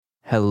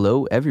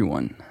Hello,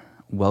 everyone.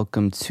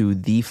 Welcome to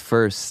the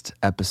first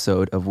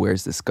episode of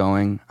Where's This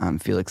Going? I'm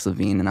Felix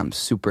Levine, and I'm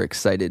super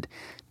excited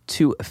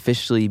to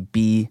officially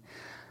be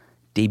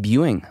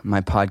debuting my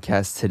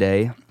podcast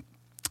today.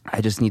 I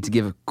just need to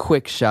give a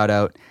quick shout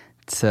out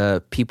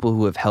to people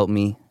who have helped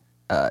me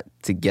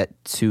to get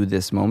to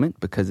this moment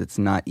because it's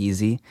not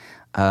easy.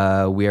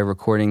 We are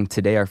recording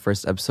today our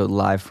first episode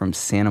live from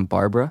Santa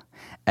Barbara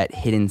at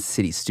Hidden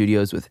City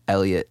Studios with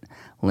Elliot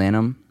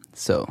Lanham.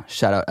 So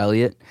shout out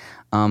Elliot.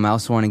 I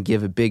also want to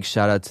give a big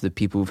shout out to the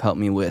people who've helped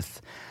me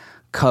with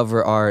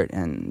cover art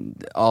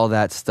and all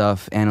that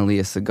stuff.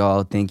 Analia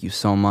Segal, thank you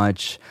so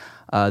much.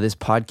 This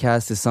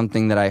podcast is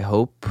something that I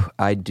hope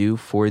I do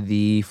for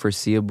the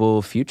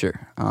foreseeable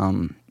future.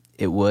 I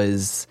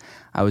was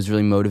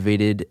really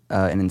motivated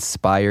and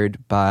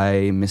inspired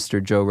by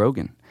Mr. Joe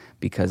Rogan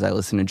because I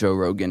listen to Joe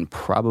Rogan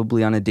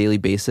probably on a daily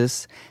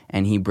basis,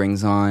 and he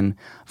brings on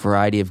a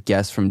variety of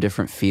guests from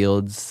different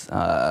fields.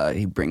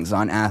 He brings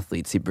on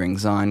athletes, he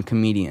brings on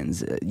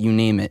comedians, you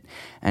name it.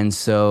 And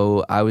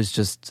so I was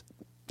just,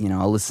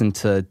 I'll listen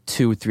to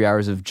 2 or 3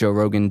 hours of Joe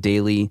Rogan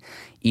daily,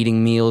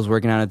 eating meals,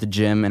 working out at the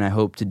gym, and I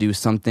hope to do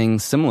something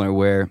similar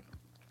where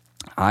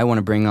I want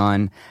to bring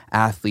on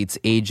athletes,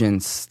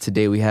 agents.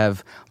 Today we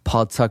have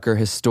Paul Tucker,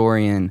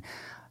 historian,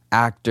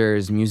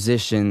 actors,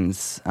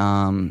 musicians.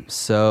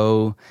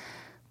 So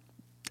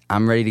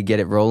I'm ready to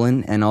get it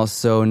rolling. And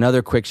also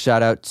another quick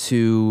shout out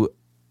to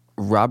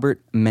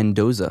Robert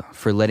Mendoza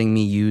for letting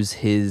me use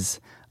his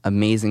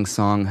amazing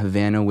song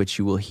Havana, which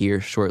you will hear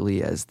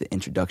shortly as the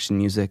introduction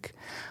music.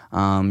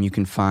 You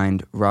can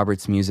find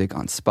Robert's music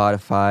on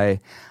Spotify,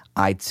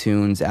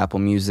 iTunes, Apple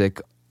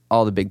Music,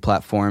 all the big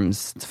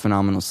platforms. It's a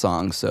phenomenal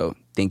song, so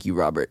thank you,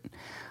 Robert.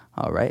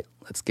 All right,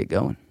 let's get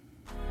going.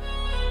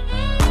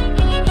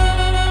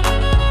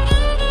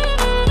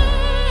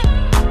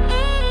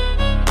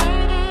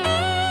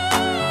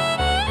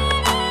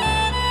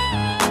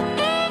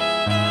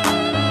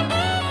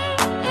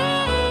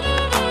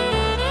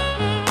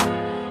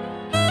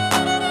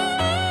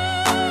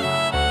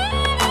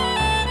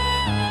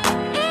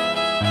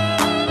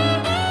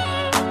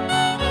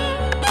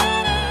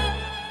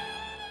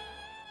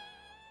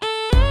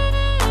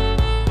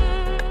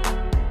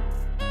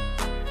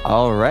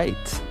 All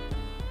right.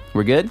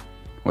 We're good?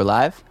 We're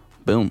live?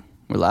 Boom.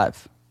 We're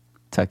live.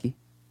 Tucky,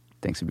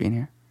 thanks for being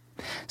here.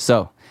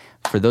 So,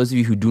 for those of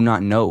you who do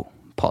not know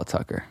Paul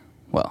Tucker,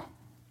 well,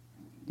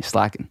 you're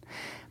slacking.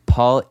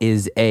 Paul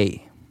is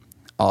a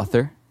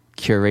author,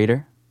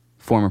 curator,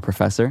 former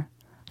professor,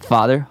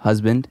 father,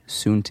 husband,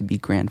 soon-to-be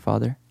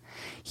grandfather.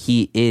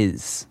 He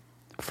is,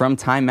 from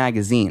Time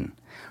Magazine,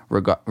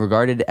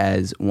 regarded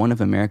as one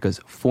of America's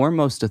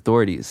foremost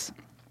authorities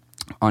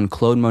on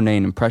Claude Monet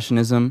and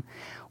Impressionism,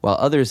 while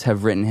others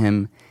have written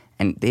him,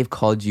 and they've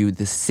called you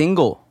the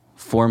single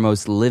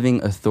foremost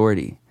living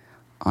authority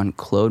on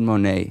Claude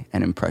Monet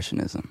and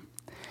Impressionism.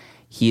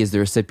 He is the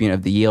recipient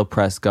of the Yale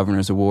Press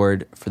Governor's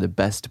Award for the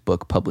best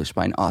book published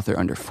by an author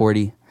under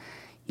 40.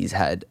 He's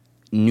had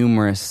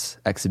numerous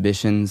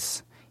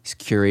exhibitions. He's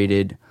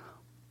curated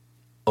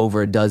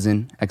over a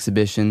dozen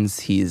exhibitions.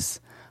 He's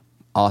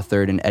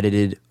authored and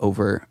edited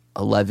over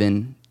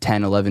 11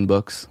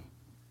 books,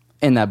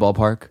 in that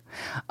ballpark.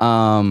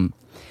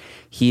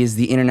 He is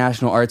the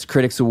International Arts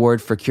Critics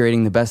Award for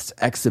curating the best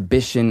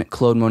exhibition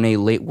Claude Monet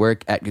late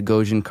work at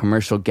Gagosian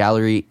Commercial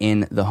Gallery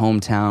in my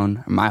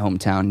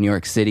hometown, New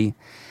York City.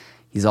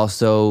 He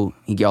also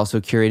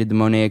curated the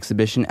Monet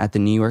exhibition at the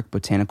New York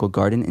Botanical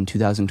Garden in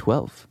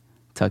 2012.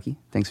 Tucky,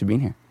 thanks for being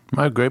here.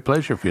 My great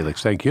pleasure,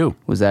 Felix. Thank you.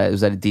 Was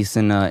that a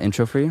decent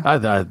intro for you? I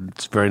thought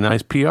it's very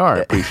nice PR. I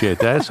appreciate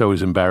that. It's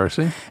always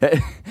embarrassing.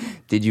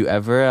 Did you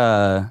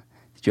ever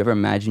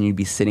imagine you'd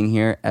be sitting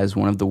here as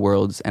one of the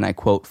world's, and I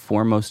quote,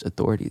 foremost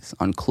authorities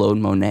on Claude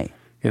Monet?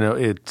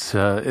 It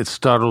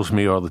startles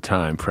me all the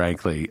time,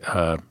 frankly.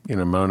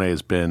 Monet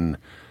has been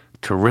a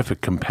terrific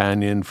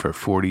companion for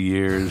 40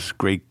 years,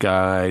 great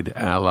guide,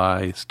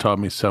 ally. He's taught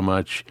me so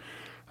much.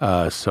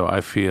 So I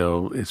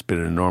feel it's been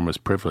an enormous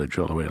privilege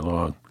all the way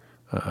along.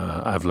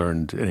 I've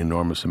learned an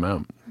enormous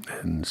amount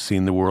and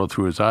seen the world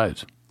through his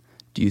eyes.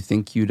 Do you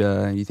think you'd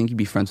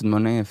be friends with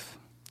Monet if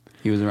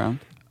he was around?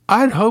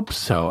 I'd hope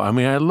so. I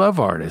mean, I love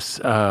artists.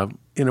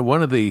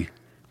 One of the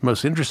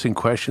most interesting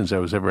questions I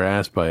was ever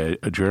asked by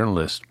a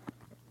journalist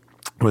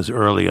was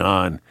early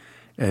on,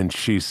 and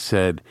she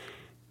said,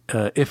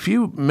 if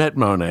you met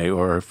Monet,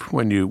 or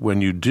when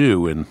you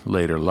do in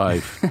later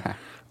life,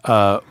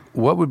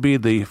 what would be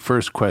the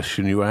first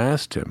question you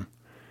asked him?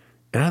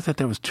 And I thought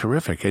that was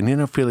terrific.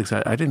 And, Felix,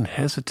 I didn't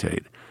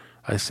hesitate.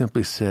 I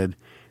simply said,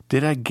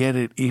 did I get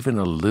it even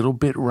a little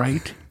bit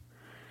right?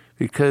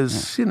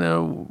 Because,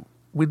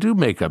 we do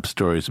make up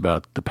stories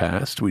about the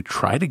past. We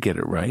try to get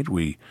it right.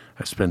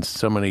 I spent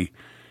so many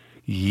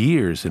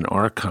years in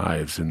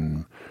archives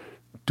and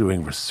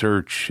doing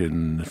research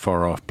in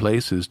far-off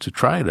places to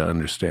try to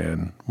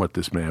understand what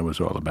this man was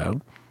all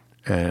about.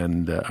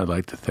 And I'd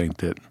like to think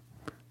that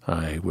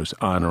I was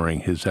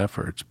honoring his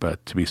efforts.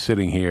 But to be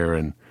sitting here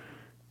and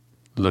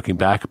looking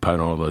back upon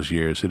all those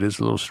years, it is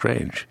a little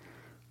strange.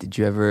 Did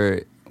you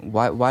ever,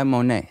 Why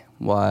Monet?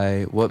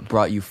 What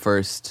brought you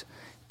first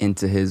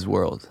into his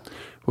world?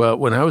 Well,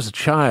 when I was a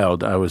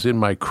child, I was in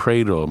my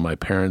cradle. My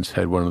parents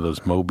had one of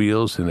those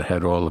mobiles, and it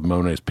had all of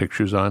Monet's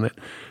pictures on it.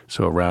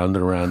 So around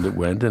and around it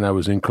went, and I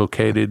was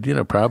inculcated,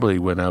 probably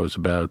when I was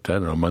about,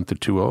 a month or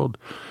two old.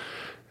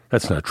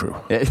 That's not true.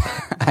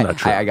 Not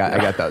true. I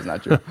got that was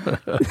not true.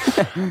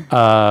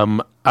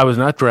 I was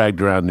not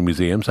dragged around the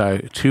museums. I,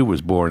 too,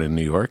 was born in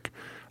New York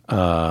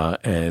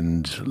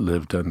and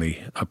lived on the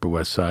Upper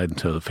West Side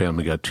until the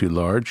family got too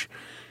large.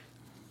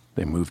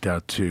 They moved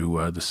out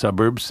to the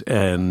suburbs,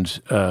 and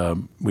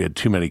we had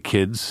too many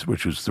kids,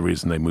 which was the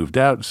reason they moved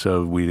out,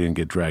 so we didn't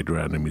get dragged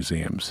around in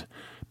museums.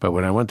 But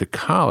when I went to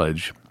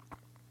college,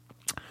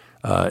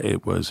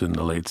 it was in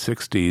the late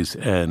 60s,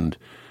 and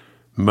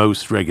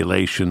most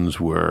regulations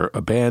were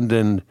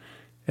abandoned,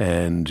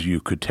 and you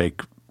could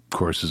take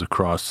courses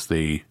across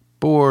the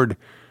board.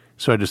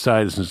 So I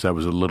decided, since I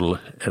was at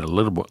a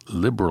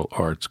liberal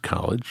arts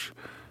college,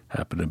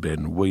 happened to have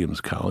been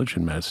Williams College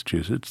in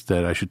Massachusetts,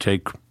 that I should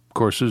take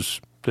courses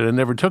that I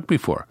never took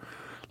before,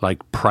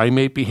 like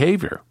primate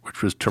behavior,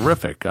 which was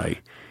terrific. I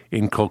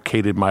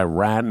inculcated my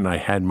rat, and I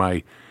had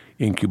my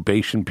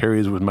incubation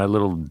periods with my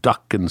little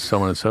duck and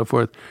so on and so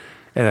forth.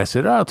 And I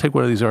said, I'll take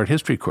one of these art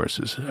history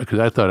courses, because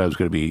I thought I was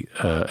going to be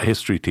a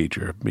history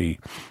teacher, perhaps.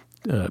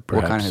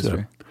 What kind of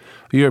history?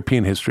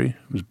 European history.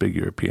 I was a big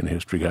European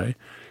history guy.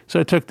 So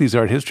I took these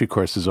art history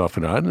courses off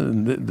and on.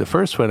 And the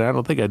first one, I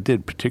don't think I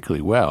did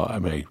particularly well. I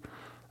might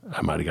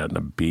have gotten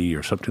a B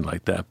or something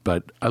like that,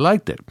 but I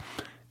liked it.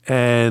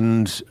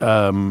 And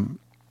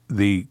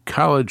the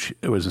college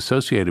was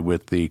associated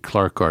with the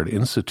Clark Art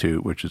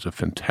Institute, which is a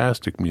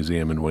fantastic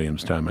museum in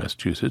Williamstown,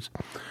 Massachusetts,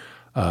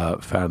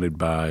 founded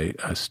by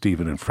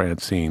Stephen and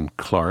Francine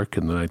Clark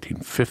in the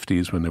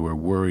 1950s, when they were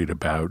worried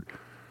about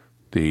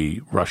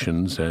the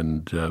Russians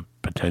and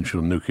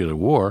potential nuclear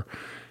war.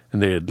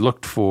 And they had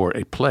looked for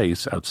a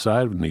place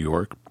outside of New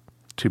York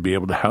to be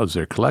able to house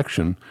their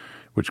collection,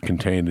 which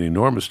contained an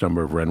enormous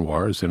number of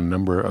Renoirs and a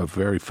number of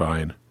very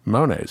fine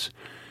Monets.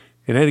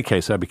 In any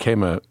case, I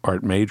became an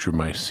art major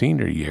my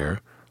senior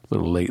year, a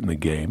little late in the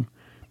game,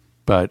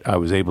 but I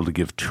was able to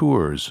give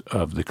tours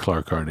of the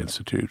Clark Art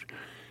Institute.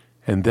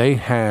 And they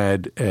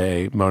had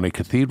a Monet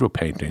Cathedral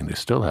painting. They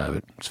still have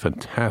it. It's a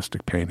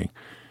fantastic painting.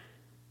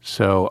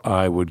 So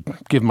I would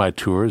give my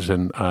tours,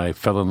 and I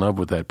fell in love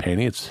with that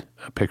painting. It's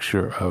a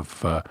picture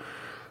of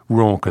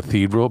Rouen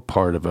Cathedral,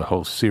 part of a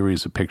whole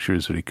series of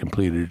pictures that he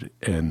completed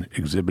and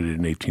exhibited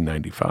in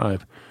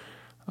 1895.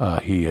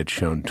 He had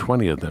shown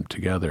 20 of them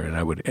together, and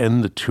I would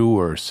end the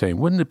tour saying,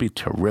 wouldn't it be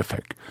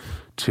terrific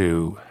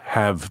to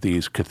have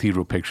these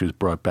cathedral pictures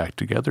brought back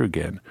together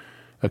again?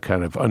 A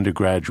kind of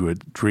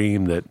undergraduate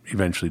dream that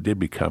eventually did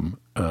become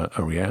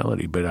a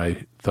reality. But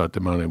I thought the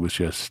Monet was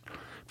just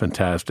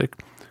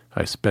fantastic.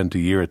 I spent a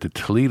year at the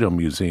Toledo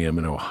Museum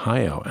in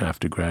Ohio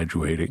after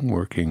graduating,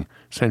 working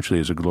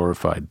essentially as a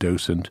glorified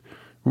docent.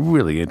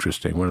 Really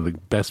interesting, one of the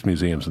best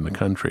museums in the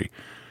country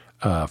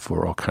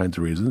for all kinds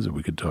of reasons that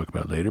we could talk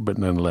about later. But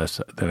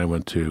nonetheless, then I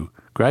went to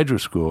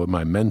graduate school.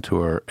 My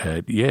mentor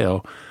at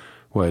Yale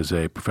was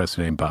a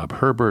professor named Bob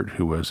Herbert,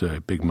 who was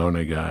a big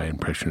Monet guy,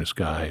 Impressionist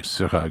guy,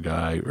 Seurat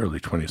guy, early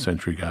 20th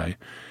century guy.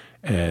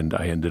 And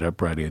I ended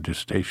up writing a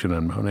dissertation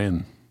on Monet,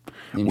 and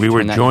we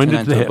were joined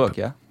at the hip. Book,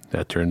 yeah?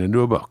 That turned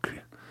into a book.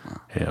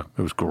 Wow. Yeah,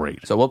 it was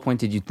great. So at what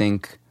point did you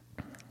think,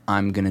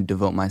 I'm going to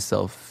devote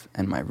myself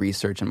and my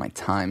research and my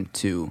time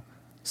to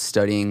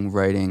studying,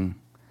 writing,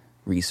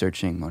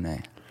 researching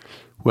Monet?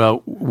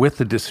 Well, with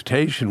the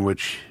dissertation,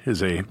 which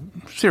is a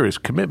serious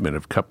commitment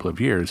of a couple of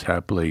years,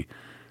 happily,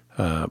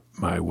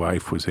 my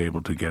wife was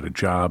able to get a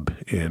job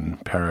in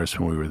Paris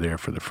when we were there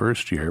for the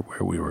first year,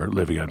 where we were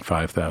living on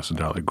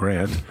 $5,000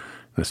 grant,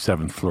 the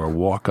 7th floor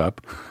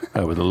walk-up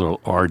with a little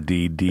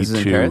RDD2. This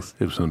is in Paris?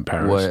 It was in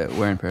Paris.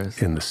 Where in Paris?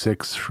 In the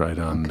 6th, right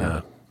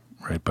on,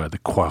 right by the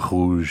Croix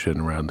Rouge and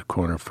around the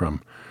corner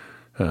from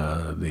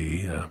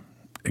the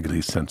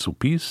Église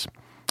Saint-Sulpice.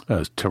 It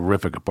was a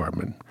terrific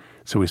apartment.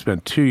 So we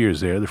spent 2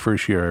 years there. The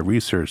first year I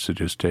researched the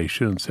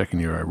dissertation, and the second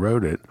year I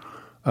wrote it,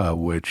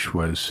 which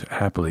was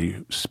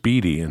happily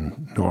speedy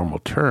in normal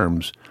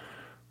terms.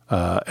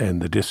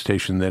 And the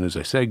dissertation then, as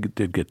I said,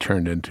 did get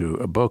turned into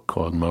a book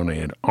called Monet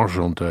and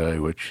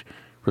Argenteuil, which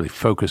really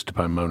focused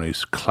upon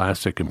Monet's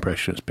classic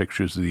Impressionist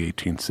pictures of the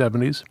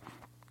 1870s.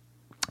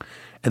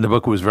 And the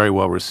book was very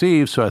well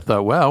received, so I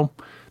thought, well,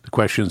 the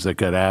questions that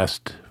got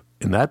asked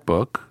in that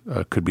book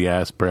could be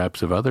asked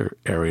perhaps of other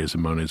areas of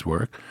Monet's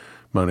work.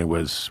 Monet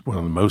was one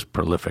of the most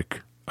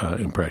prolific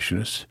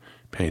Impressionists,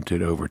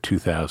 painted over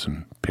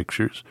 2,000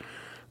 pictures.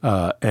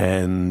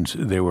 And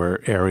there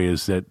were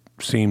areas that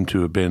seemed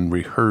to have been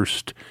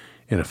rehearsed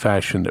in a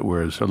fashion that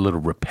was a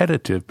little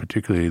repetitive,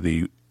 particularly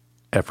the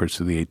efforts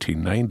of the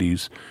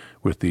 1890s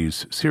with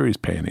these series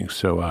paintings.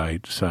 So I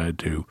decided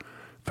to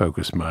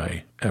focus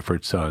my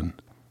efforts on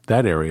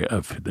that area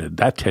of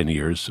that 10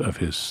 years of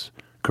his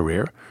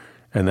career,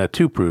 and that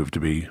too proved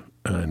to be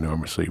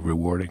enormously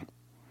rewarding.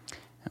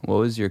 What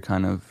was your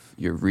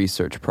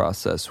research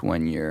process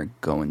when you're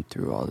going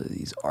through all of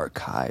these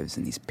archives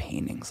and these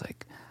paintings?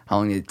 Like, How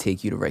long did it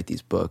take you to write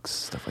these books,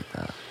 stuff like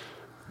that?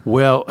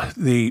 Well,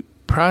 the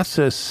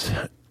process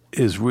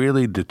is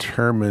really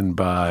determined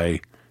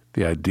by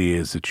the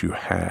ideas that you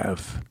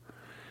have.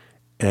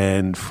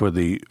 And for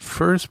the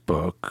first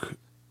book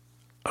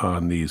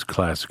on these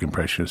classic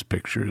Impressionist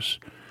pictures,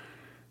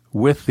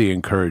 with the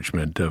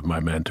encouragement of my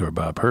mentor,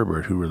 Bob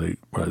Herbert, who really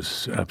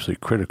was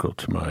absolutely critical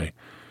to my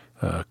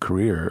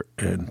career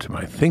and to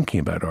my thinking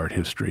about art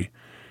history,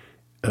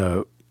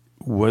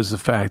 was the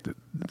fact that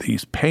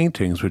these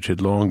paintings, which had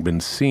long been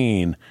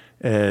seen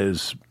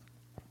as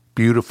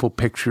beautiful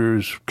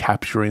pictures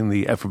capturing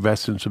the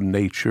effervescence of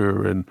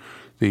nature and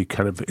the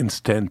kind of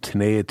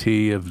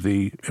instantaneity of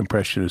the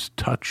Impressionist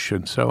touch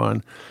and so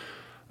on,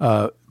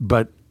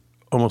 but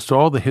almost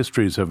all the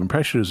histories of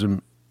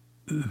Impressionism,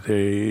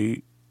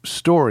 the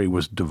story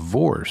was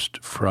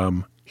divorced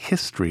from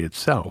history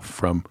itself,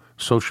 from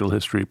social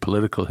history,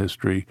 political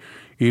history,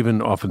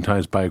 even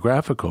oftentimes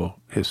biographical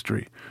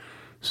history.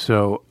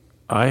 So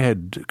I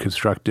had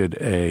constructed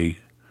a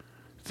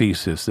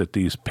thesis that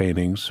these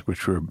paintings,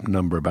 which were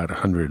number about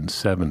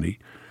 170,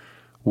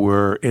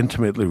 were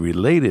intimately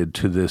related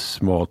to this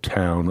small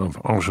town of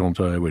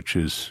Argenteuil, which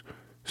is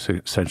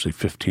essentially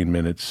 15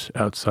 minutes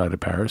outside of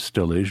Paris,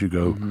 still is. You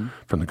go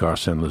from the Gare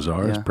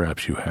Saint-Lazare, Yeah.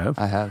 perhaps you have.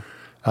 I have.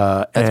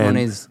 That's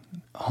Monet's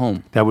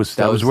home. That was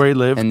where he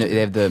lived. And they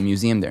have the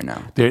museum there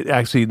now.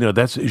 Actually, no,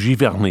 that's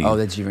Giverny. Oh,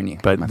 that's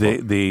Giverny. But My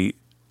fault. the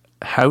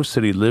house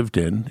that he lived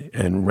in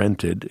and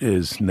rented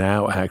is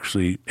now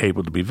actually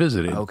able to be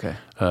visited. Okay.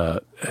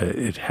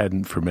 It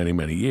hadn't for many,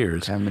 many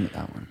years. I haven't been at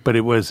that one. But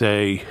it was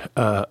a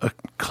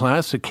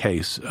classic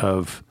case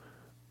of,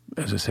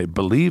 as I say,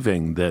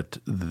 believing that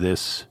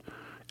this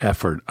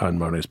effort on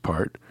Monet's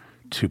part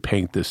to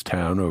paint this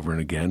town over and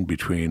again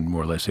between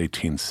more or less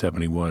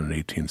 1871 and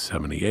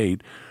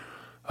 1878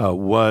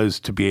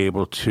 was to be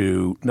able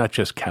to not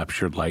just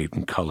capture light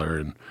and color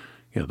and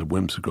the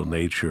whimsical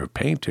nature of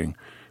painting,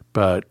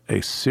 but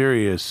a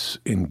serious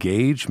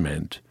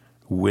engagement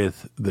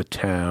with the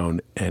town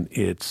and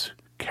its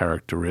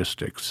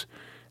characteristics.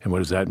 And what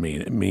does that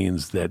mean? It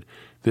means that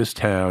this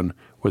town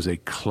was a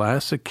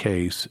classic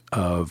case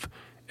of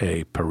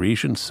a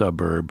Parisian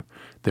suburb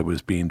that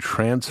was being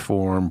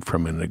transformed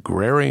from an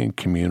agrarian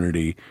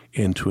community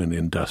into an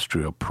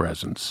industrial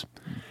presence.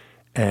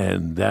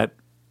 And that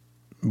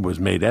was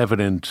made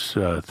evident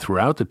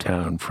throughout the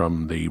town,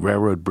 from the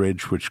railroad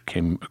bridge, which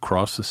came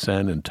across the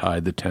Seine and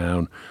tied the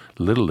town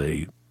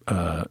literally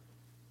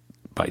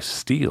by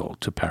steel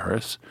to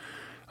Paris.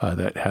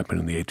 That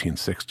happened in the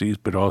 1860s,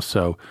 but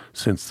also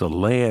since the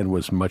land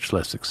was much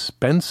less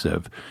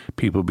expensive,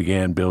 people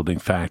began building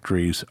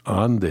factories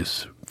on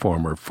this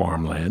former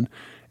farmland,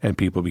 and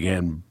people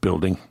began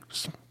building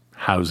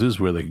houses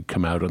where they could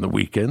come out on the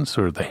weekends,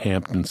 sort of the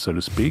Hamptons, so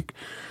to speak.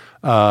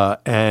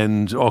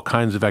 And all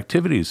kinds of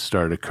activities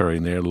started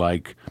occurring there,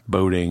 like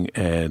boating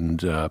and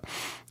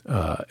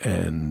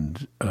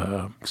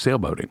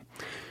sailboating.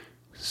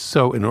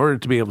 So in order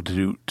to be able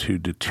to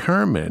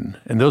determine,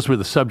 and those were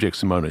the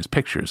subjects in Monet's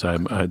pictures,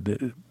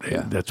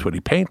 that's what he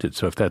painted.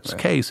 So if that's the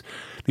case,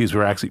 these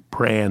were actually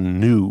brand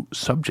new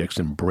subjects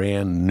and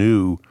brand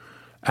new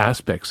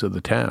aspects of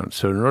the town.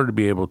 So in order to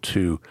be able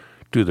to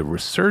do the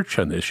research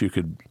on this, you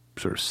could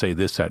sort of say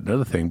this, that, and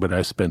another thing, but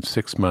I spent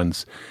 6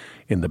 months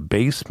in the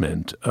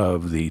basement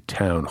of the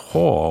town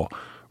hall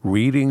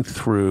reading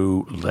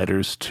through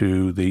letters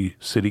to the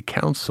city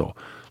council,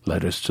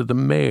 letters to the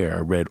mayor.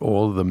 I read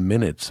all the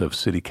minutes of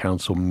city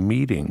council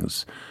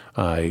meetings.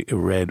 I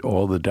read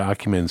all the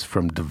documents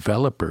from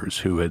developers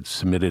who had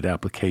submitted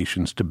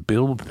applications to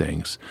build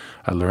things.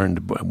 I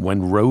learned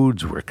when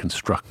roads were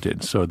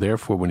constructed. So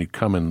therefore, when you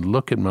come and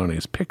look at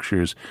Monet's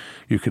pictures,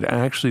 you could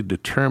actually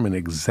determine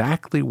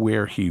exactly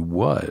where he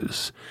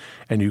was,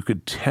 and you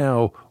could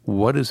tell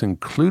what is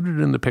included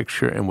in the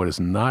picture and what is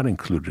not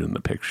included in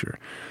the picture.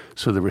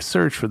 So the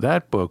research for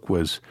that book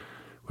was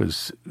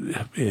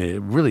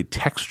really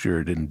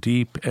textured and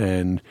deep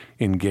and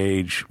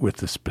engaged with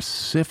the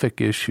specific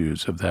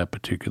issues of that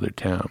particular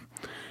town.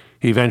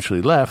 He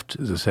eventually left,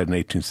 as I said, in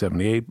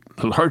 1878,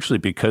 largely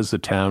because the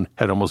town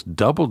had almost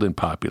doubled in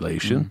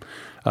population.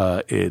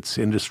 Its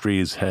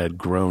industries had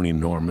grown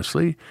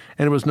enormously,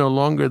 and it was no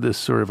longer this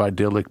sort of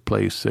idyllic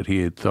place that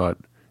he had thought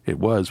it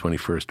was when he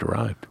first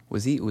arrived.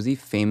 Was he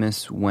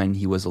famous when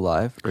he was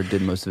alive, or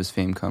did most of his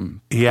fame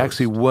come? He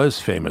actually was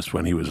famous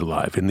when he was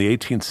alive. In the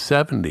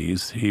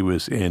 1870s, he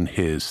was in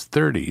his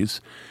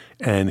 30s,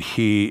 and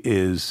he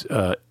is,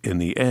 in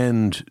the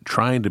end,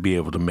 trying to be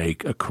able to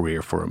make a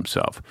career for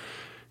himself.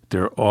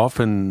 There are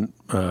often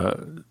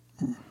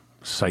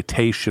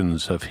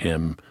citations of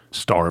him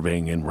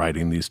starving and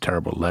writing these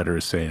terrible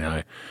letters saying,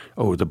 I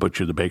owe the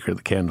butcher, the baker,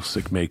 the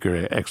candlestick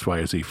maker, X, Y,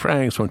 or Z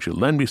francs. Won't you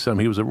lend me some?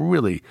 He was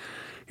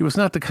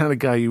not the kind of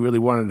guy you really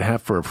wanted to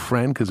have for a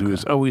friend, because he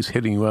was always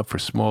hitting you up for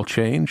small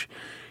change.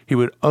 He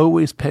would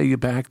always pay you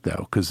back,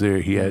 though, because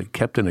he had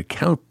kept an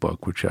account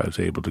book, which I was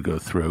able to go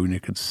through, and you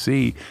could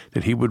see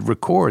that he would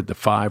record the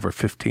 5 or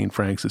 15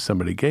 francs that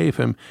somebody gave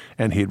him,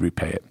 and he'd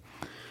repay it.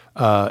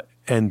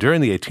 And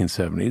during the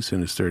 1870s,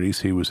 in his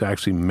 30s, he was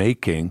actually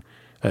making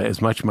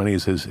as much money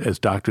as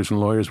doctors and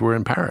lawyers were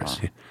in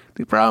Paris. Wow.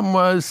 The problem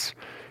was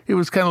he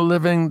was kind of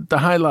living the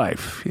high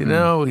life. You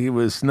know, he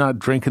was not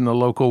drinking the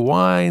local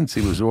wines.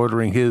 He was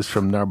ordering his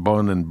from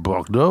Narbonne and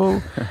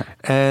Bordeaux,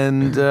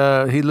 and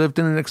he lived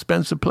in an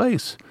expensive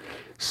place.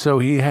 So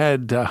he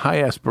had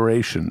high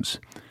aspirations,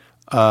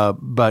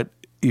 but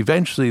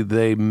eventually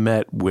they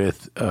met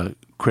with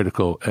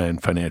critical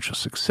and financial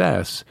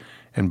success.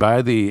 And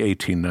by the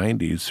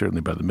 1890s,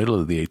 certainly by the middle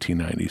of the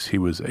 1890s, he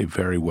was a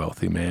very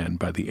wealthy man.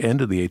 By the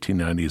end of the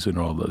 1890s and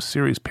all those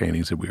series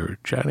paintings that we were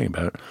chatting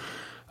about,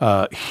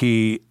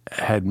 he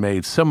had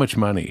made so much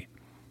money,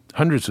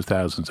 hundreds of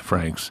thousands of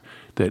francs,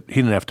 that he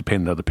didn't have to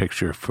paint another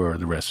picture for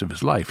the rest of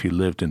his life. He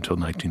lived until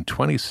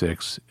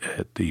 1926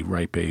 at the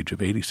ripe age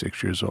of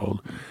 86 years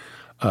old,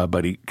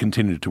 but he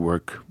continued to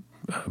work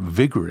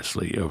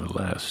vigorously over the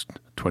last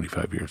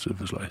 25 years of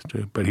his life,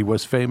 too. But he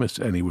was famous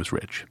and he was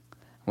rich.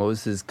 What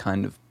was his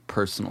kind of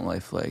personal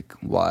life like?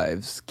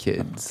 Wives,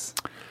 kids?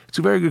 It's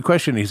a very good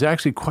question. He's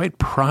actually quite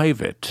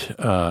private,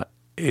 and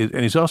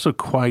he's also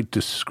quite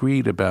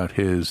discreet about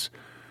his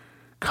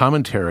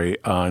commentary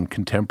on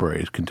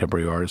contemporary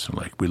artists and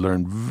like. We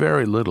learn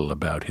very little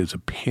about his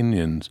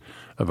opinions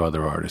of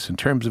other artists. In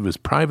terms of his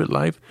private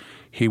life,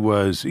 he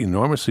was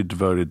enormously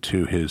devoted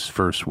to his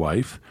first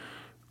wife,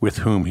 with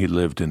whom he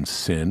lived in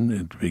sin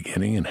at the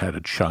beginning and had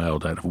a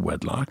child out of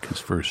wedlock, his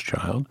first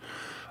child.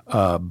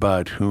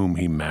 But whom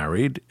he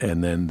married,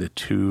 and then the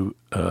two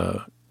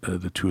of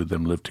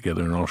them lived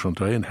together in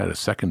Argenteuil and had a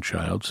second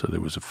child, so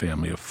there was a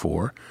family of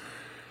 4.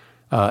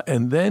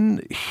 And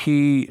then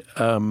he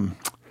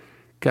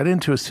got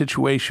into a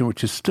situation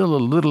which is still a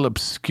little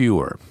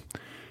obscure.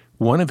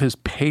 One of his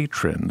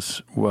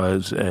patrons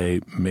was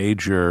a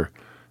major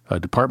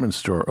department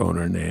store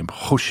owner named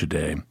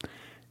Hocheday,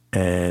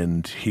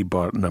 and he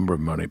bought a number of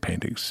Monet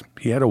paintings.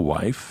 He had a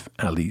wife,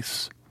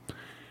 Alice.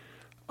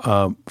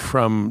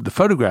 From the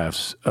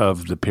photographs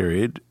of the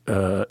period,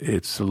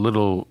 it's a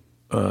little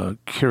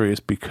curious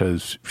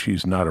because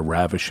she's not a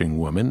ravishing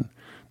woman.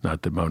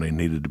 Not that Monet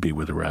needed to be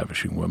with a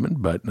ravishing woman,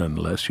 but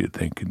nonetheless, you'd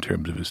think in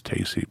terms of his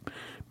taste, he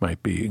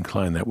might be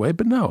inclined that way.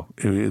 But no,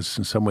 it is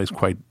in some ways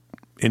quite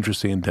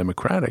interesting and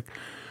democratic.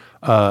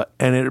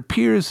 And it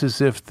appears as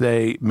if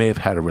they may have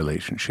had a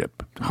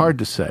relationship. Hard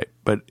to say,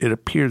 but it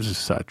appears as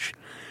such.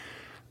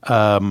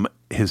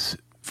 His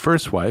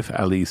first wife,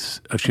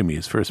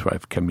 his first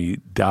wife, Camille,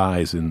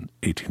 dies in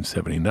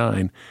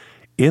 1879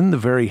 in the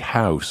very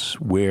house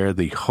where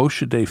the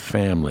Hocheday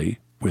family,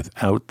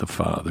 without the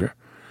father,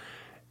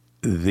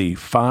 the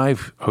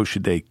 5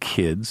 Hocheday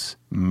kids,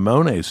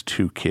 Monet's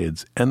 2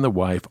 kids, and the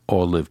wife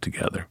all lived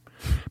together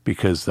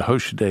because the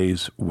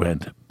Hochedays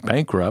went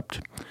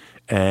bankrupt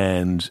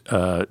and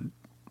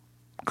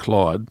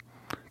Claude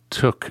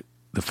took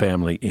the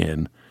family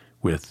in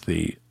with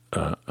the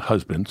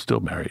husband,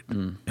 still married,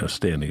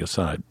 standing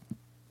aside.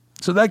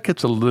 So that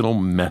gets a little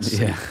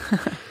messy. Yeah.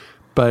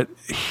 But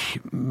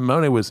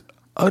Monet was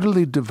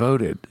utterly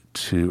devoted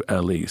to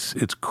Alice.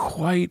 It's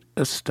quite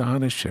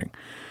astonishing.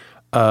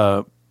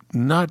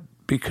 Not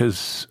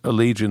because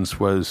allegiance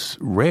was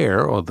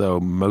rare, although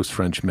most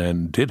French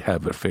men did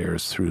have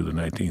affairs through the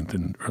 19th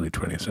and early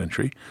 20th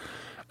century.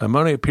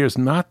 Monet appears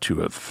not to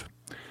have.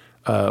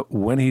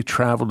 When he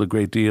traveled a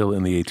great deal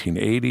in the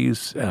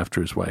 1880s after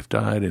his wife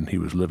died and he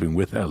was living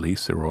with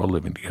Alice, they were all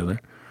living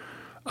together,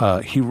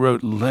 he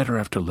wrote letter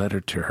after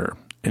letter to her.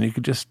 And you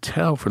could just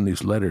tell from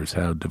these letters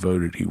how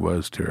devoted he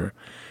was to her.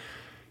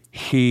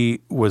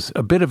 He was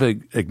a bit of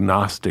an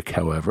agnostic,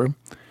 however,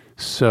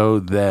 so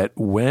that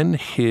when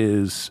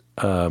his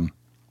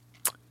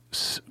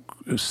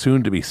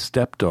soon-to-be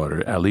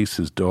stepdaughter,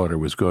 Alice's daughter,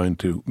 was going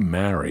to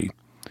marry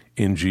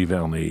in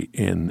Giverny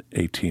in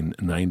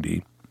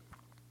 1890,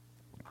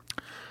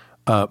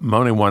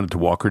 Monet wanted to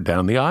walk her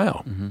down the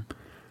aisle,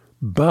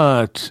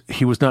 but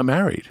he was not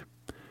married,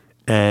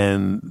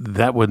 and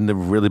that wouldn't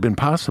have really been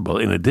possible.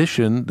 In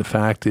addition, the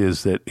fact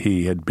is that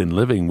he had been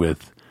living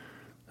with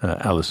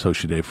Alice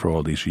Hocheday for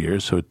all these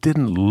years, so it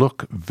didn't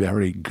look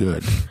very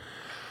good.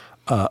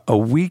 A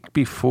week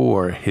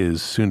before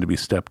his soon-to-be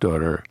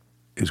stepdaughter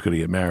is going to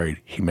get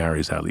married, he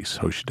marries Alice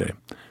Hocheday,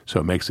 so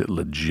it makes it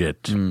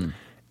legit,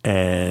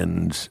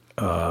 and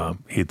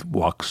he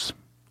walks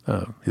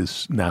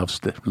his now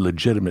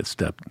legitimate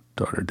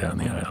stepdaughter down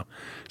the aisle.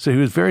 So he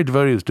was very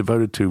devoted. He was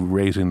devoted to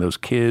raising those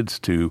kids,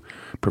 to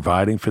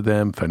providing for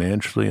them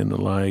financially and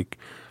the like.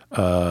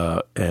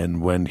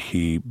 And when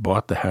he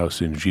bought the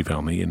house in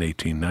Giverny in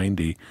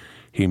 1890,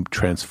 he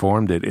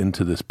transformed it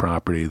into this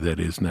property that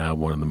is now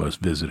one of the most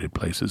visited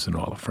places in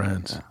all of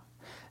France. Yeah.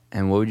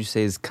 And what would you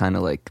say is kind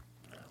of like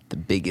the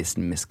biggest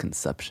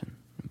misconception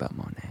about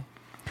Monet?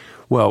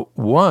 Well,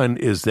 one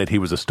is that he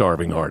was a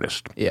starving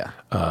artist. Yeah.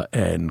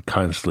 And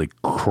constantly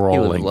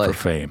crawling for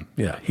fame.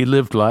 Yeah. He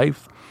lived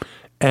life.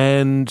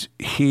 And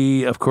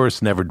he, of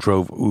course, never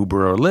drove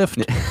Uber or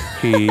Lyft.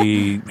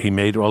 He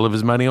made all of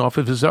his money off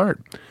of his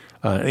art.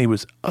 And he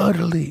was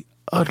utterly,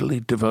 utterly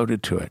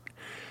devoted to it.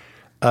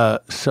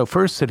 So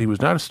first said he was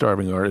not a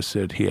starving artist,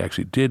 said he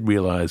actually did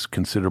realize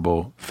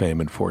considerable fame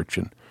and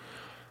fortune.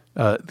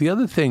 The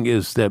other thing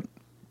is that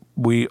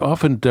we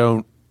often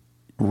don't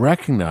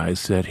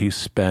recognize that he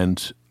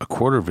spent a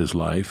quarter of his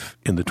life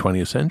in the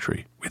 20th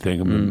century. We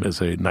think of him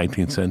as a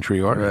 19th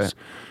century artist.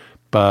 Right.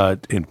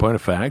 But in point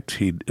of fact,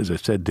 he, as I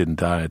said, didn't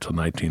die until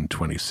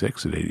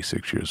 1926 at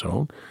 86 years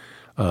old.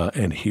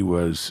 And he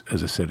was,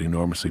 as I said,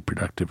 enormously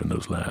productive in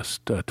those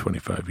last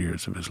 25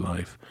 years of his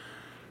life.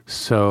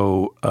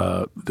 So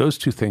those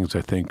two things,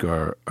 I think,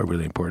 are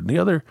really important. The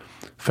other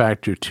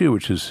factor, too,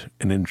 which is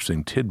an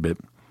interesting tidbit,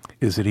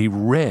 is that he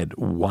read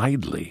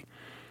widely.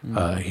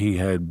 He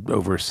had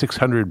over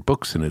 600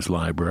 books in his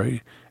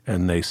library,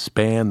 and they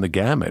span the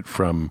gamut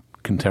from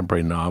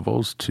contemporary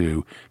novels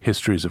to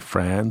histories of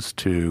France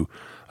to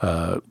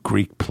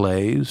Greek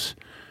plays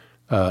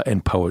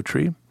and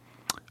poetry,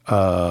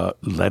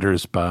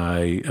 letters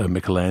by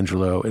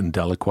Michelangelo and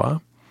Delacroix,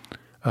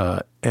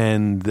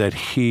 and that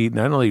he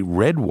not only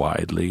read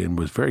widely and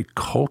was very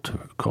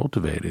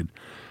cultivated,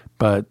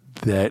 but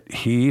that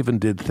he even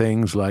did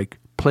things like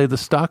play the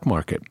stock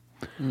market.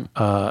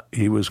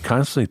 He was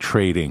constantly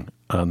trading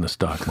on the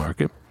stock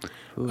market.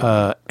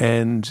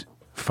 And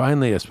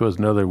finally, I suppose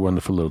another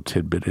wonderful little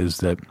tidbit is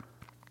that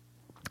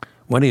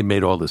when he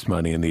made all this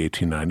money in the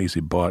 1890s,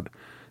 he bought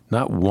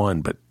not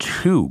one, but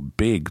two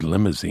big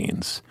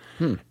limousines.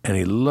 And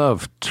he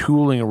loved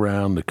tooling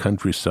around the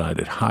countryside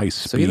at high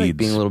speeds. So he liked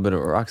being a little bit of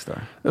a rock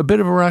star. A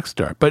bit of a rock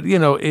star. But, you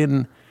know,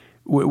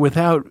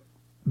 without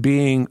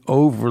being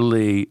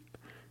overly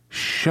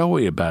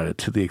showy about it,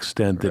 to the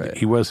extent that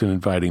he wasn't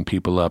inviting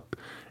people up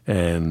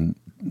and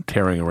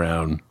tearing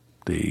around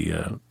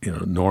the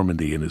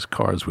Normandy in his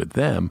cars with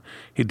them.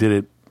 He did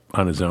it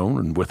on his own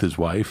and with his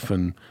wife,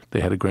 and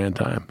they had a grand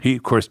time. He,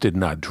 of course, did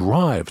not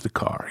drive the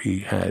car. He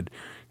had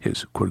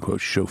his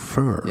quote-unquote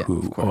chauffeur,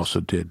 who also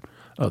did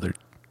other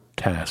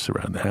tasks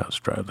around the house,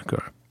 drive the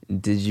car.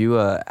 Did you?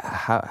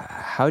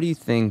 How do you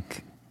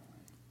think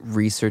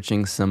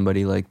researching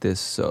somebody like this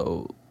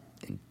so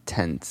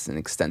intense and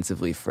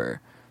extensively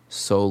for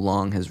so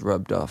long has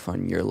rubbed off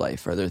on your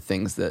life? Are there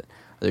days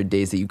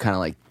that you kind of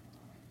like,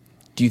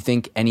 do you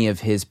think any of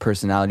his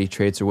personality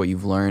traits or what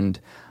you've learned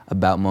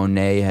about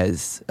Monet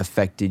has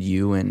affected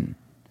you in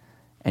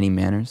any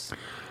manners?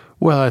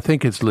 Well, I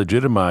think it's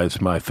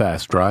legitimized my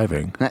fast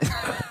driving.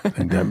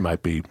 And that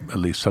might be at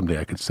least something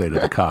I could say to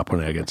the cop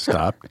when I get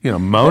stopped. You know,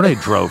 Monet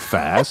drove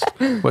fast.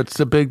 What's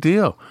the big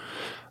deal?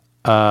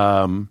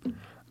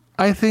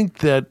 I think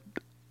that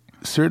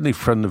certainly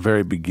from the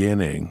very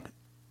beginning,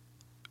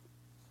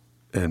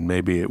 and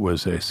maybe it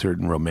was a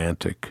certain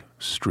romantic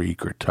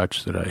streak or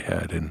touch that I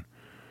had in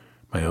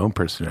my own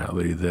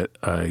personality, that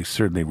I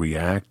certainly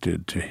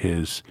reacted to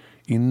his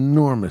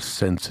enormous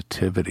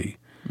sensitivity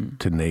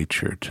to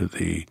nature, to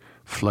the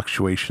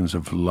fluctuations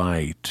of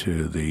light,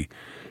 to the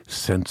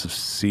sense of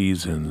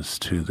seasons,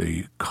 to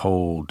the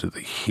cold, to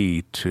the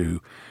heat,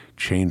 to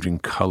changing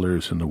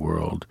colors in the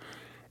world.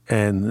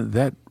 And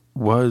that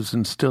was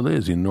and still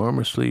is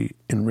enormously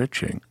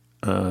enriching.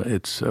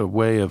 It's a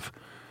way of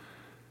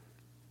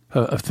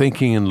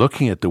thinking and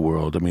looking at the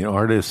world. I mean,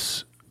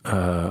 artists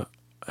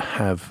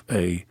have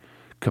a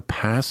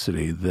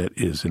capacity that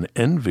is an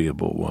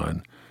enviable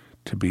one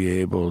to be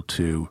able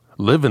to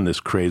live in this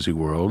crazy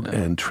world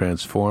and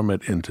transform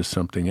it into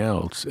something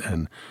else.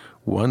 And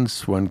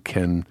once one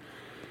can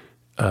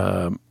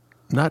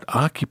not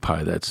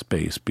occupy that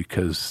space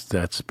because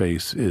that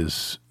space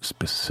is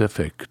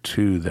specific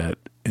to that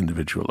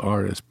individual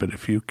artist, but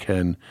if you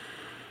can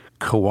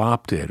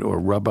co-opt it or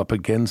rub up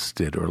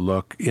against it or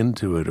look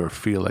into it or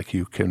feel like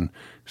you can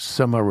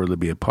somehow really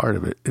be a part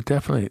of it, it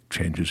definitely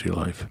changes your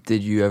life. Were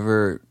you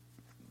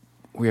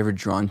ever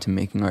drawn to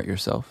making art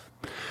yourself?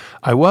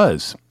 I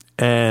was.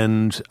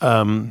 And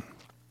I'm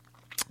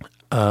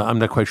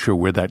not quite sure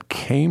where that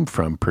came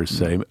from per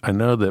se. I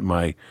know that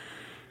my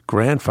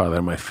grandfather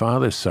on my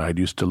father's side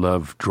used to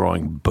love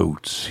drawing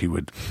boats. He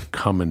would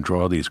come and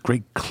draw these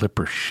great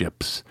clipper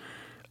ships.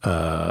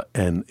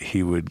 And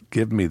he would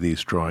give me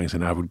these drawings,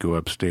 and I would go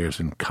upstairs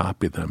and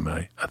copy them.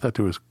 I thought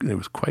it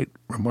was quite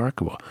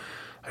remarkable.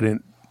 I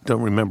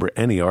don't remember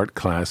any art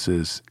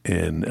classes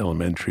in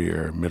elementary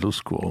or middle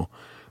school,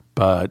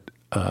 but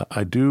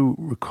I do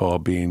recall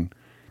being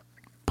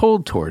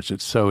pulled towards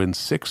it. So in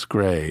sixth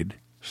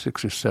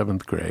or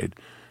seventh grade,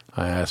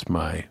 I asked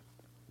my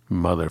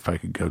mother if I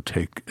could go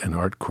take an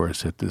art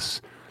course at this,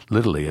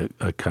 literally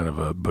a kind of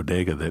a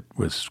bodega that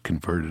was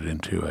converted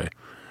into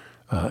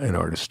an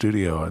artist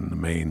studio on the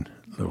main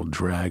little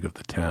drag of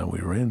the town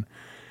we were in.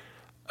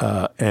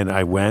 And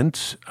I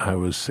went. I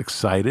was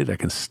excited. I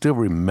can still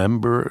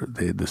remember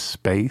the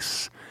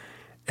space.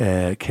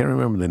 I can't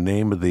remember the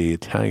name of the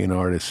Italian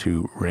artist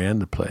who ran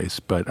the place,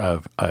 but I,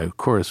 of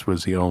course,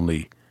 was the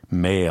only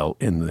male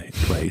in the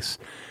place.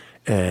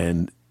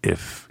 And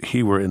if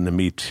he were in the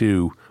Me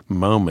Too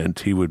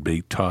moment, he would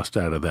be tossed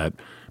out of that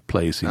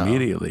place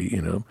immediately,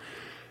 you know.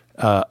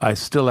 I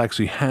still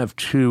actually have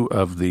two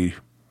of the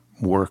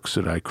works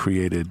that I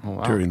created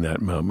during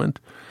that moment.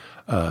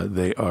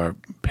 They are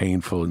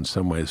painful in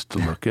some ways to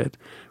look at.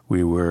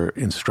 We were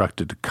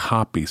instructed to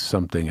copy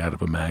something out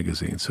of a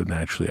magazine, so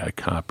naturally I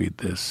copied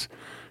this,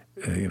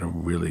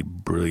 really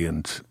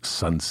brilliant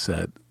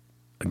sunset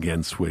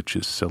against which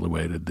is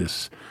silhouetted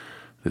this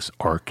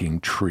arcing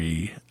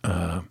tree.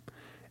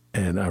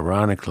 And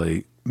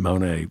ironically,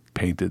 Monet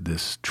painted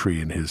this tree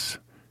in his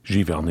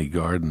Giverny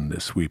garden,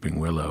 this weeping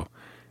willow,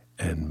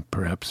 and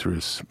perhaps there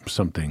is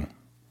something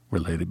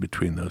related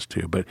between those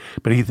two. But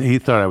he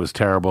thought I was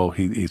terrible.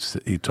 He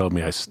told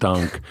me I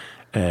stunk,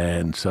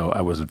 and so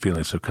I wasn't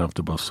feeling so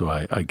comfortable. So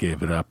I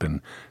gave it up,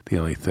 and the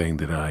only thing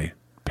that I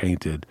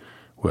painted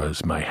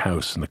was my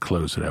house and the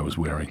clothes that I was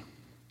wearing.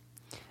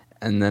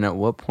 And then at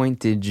what point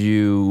did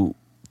you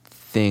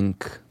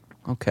think,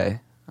 okay,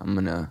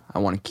 I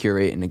want to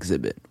curate an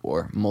exhibit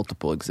or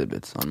multiple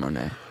exhibits on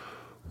Monet?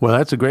 Well,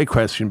 that's a great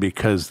question,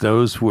 because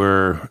those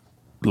were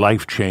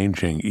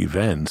life-changing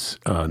events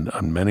on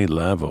many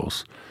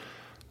levels.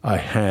 I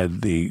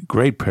had the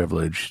great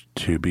privilege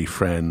to be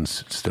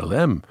friends, still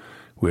am,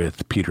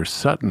 with Peter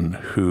Sutton,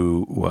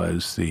 who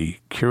was the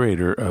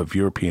curator of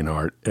European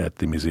art at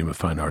the Museum of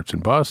Fine Arts in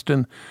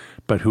Boston,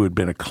 but who had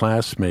been a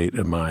classmate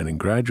of mine in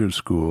graduate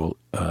school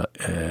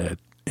in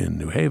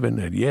New Haven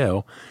at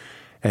Yale.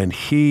 And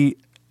he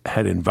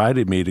had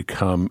invited me to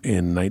come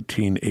in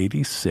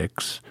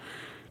 1986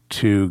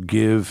 to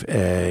give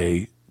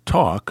a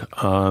talk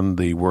on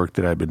the work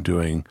that I'd been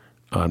doing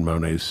on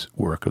Monet's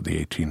work of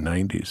the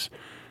 1890s.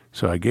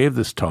 So I gave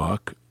this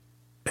talk,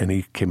 and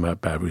he came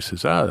up after. He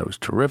says, that was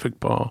terrific,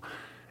 Paul.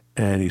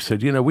 And he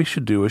said, we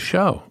should do a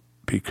show,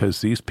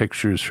 because these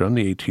pictures from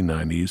the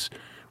 1890s,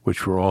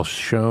 which were all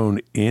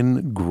shown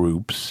in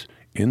groups,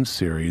 in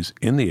series,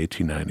 in the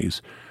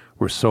 1890s,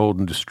 were sold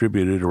and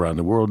distributed around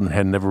the world and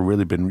had never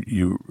really been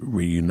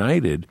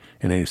reunited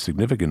in any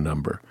significant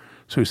number.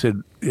 So he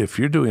said, if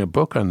you're doing a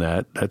book on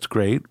that, that's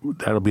great.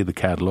 That'll be the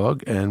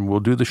catalog, and we'll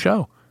do the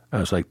show. I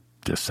was like,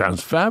 this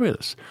sounds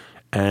fabulous.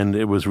 And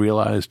it was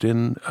realized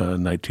in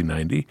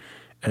 1990,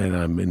 and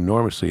I'm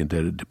enormously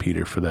indebted to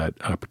Peter for that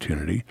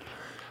opportunity.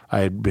 I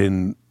had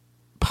been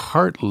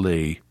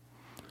partly,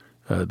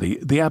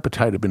 the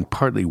appetite had been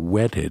partly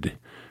whetted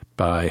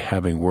by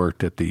having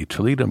worked at the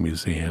Toledo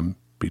Museum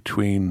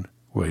between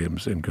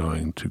Williams and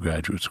going to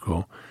graduate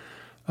school.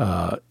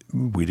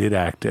 We did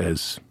act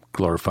as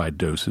glorified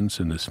docents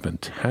in this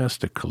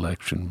fantastic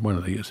collection, one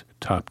of the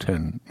top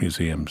 10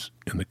 museums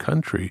in the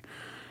country.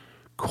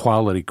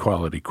 Quality,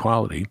 quality,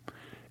 quality.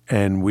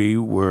 And we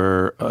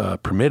were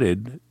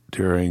permitted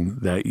during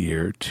that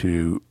year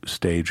to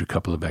stage a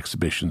couple of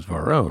exhibitions of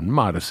our own,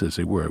 modest as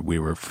they were. We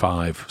were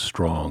 5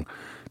 strong,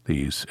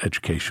 these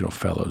educational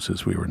fellows,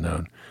 as we were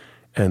known.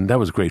 And that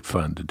was great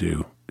fun to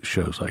do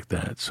shows like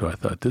that. So I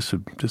thought, this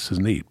is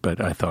neat.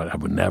 But I thought I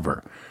would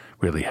never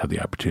really have the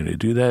opportunity to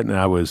do that. And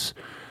I was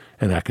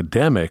an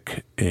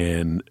academic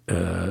in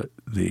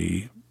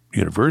the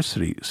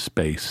university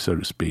space, so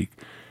to speak.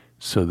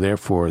 So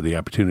therefore, the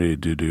opportunity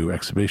to do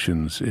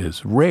exhibitions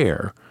is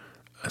rare,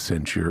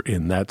 since you're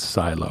in that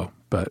silo.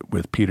 But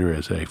with Peter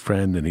as a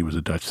friend, and he was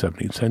a Dutch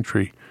 17th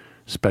century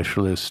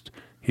specialist,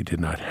 he did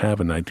not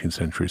have a 19th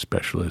century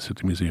specialist at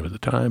the museum at the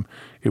time.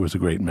 It was a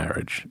great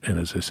marriage. And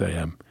as I say,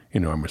 I'm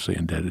enormously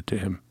indebted to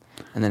him.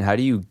 And then how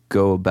do you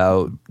go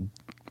about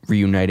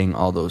reuniting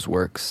all those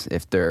works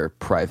if they're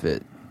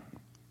private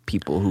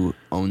people who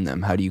own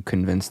them? How do you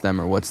convince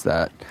them, or what's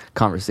that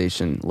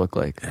conversation look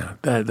like? Yeah,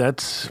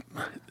 that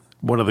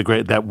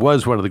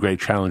was one of the great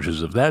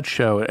challenges of that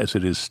show, as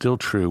it is still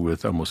true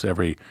with almost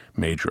every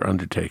major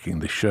undertaking.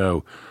 The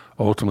show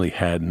ultimately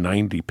had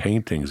 90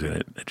 paintings in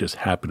it. It just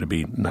happened to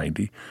be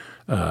 90,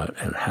 and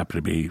it happened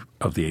to be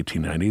of the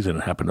 1890s, and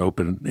it happened to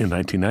open in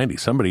 1990.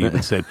 Somebody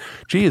even said,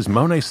 gee, is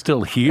Monet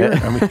still here?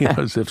 I mean,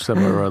 as if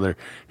somehow or other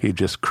he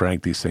just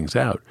cranked these things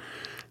out.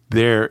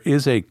 There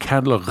is a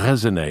catalogue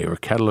raisonné, or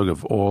catalog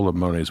of all of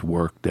Monet's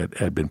work, that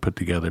had been put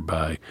together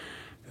by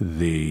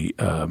the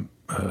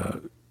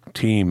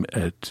team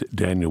at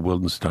Daniel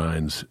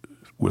Wildenstein's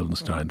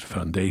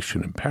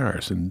Foundation in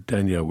Paris. And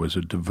Daniel was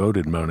a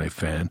devoted Monet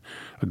fan,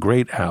 a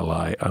great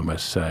ally, I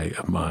must say,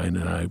 of mine,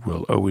 and I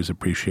will always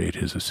appreciate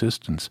his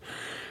assistance.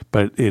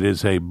 But it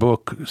is a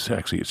book,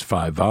 it's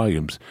 5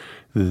 volumes,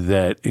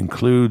 that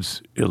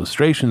includes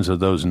illustrations of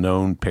those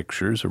known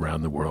pictures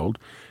around the world,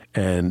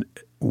 and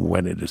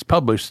when it is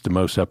published, the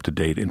most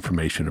up-to-date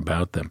information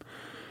about them.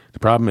 The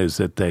problem is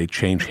that they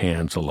change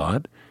hands a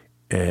lot,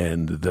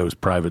 and those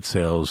private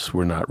sales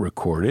were not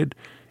recorded.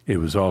 It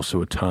was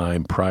also a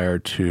time prior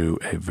to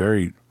a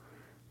very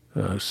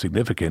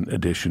significant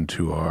addition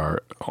to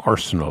our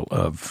arsenal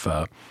of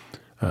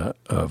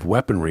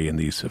weaponry in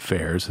these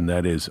affairs, and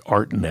that is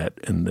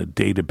ArtNet and the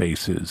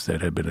databases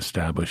that have been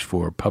established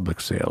for public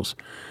sales.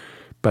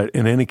 But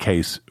in any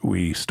case,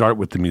 we start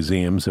with the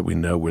museums that we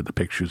know where the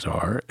pictures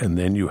are, and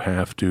then you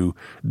have to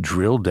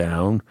drill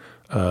down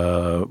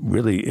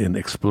really in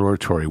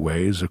exploratory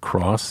ways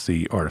across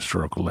the art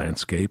historical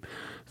landscape,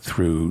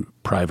 through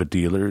private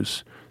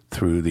dealers,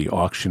 through the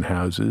auction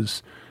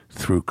houses,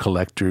 through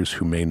collectors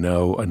who may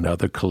know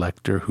another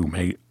collector who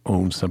may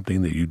own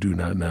something that you do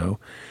not know.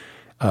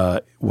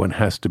 One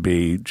has to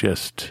be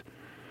just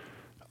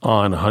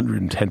on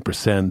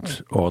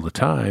 110% all the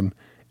time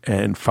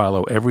and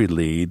follow every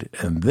lead.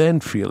 And then,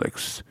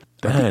 Felix,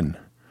 then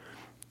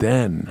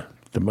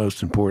the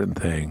most important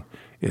thing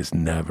is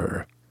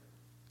never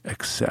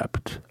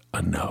accept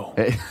a no.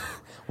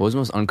 What was the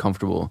most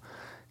uncomfortable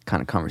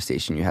kind of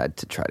conversation you had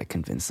to try to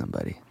convince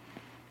somebody?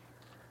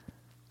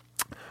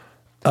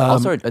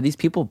 Also, are these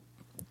people,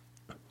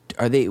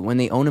 when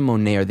they own a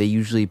Monet, are they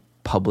usually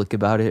public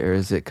about it, or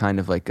is it kind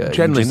of like a...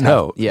 Generally,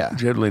 no. Yeah.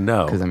 Generally,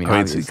 no.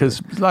 Because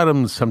a lot of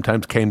them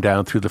sometimes came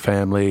down through the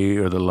family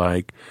or the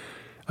like,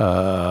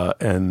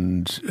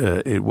 and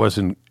it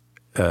wasn't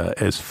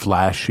as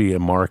flashy a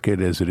market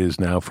as it is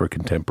now for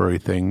contemporary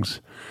things.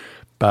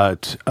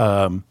 But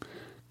I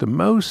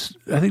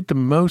think the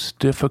most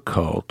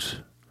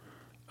difficult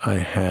I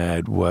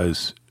had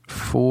was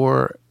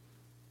for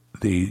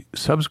the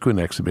subsequent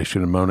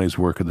exhibition of Monet's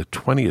work of the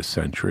 20th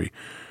century,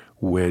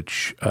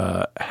 which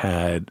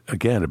had,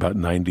 again, about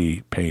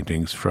 90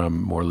 paintings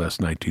from more or less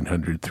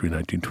 1900 through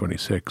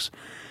 1926.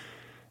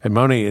 And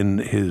Monet, in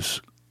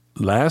his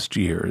last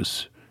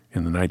years,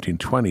 in the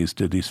 1920s,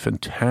 did these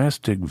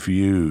fantastic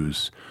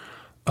views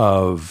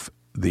of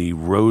the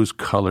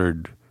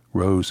rose-covered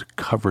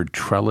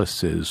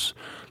trellises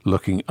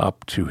looking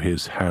up to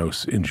his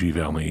house in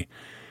Giverny.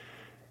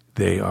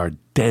 They are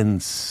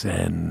dense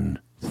and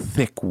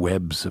thick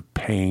webs of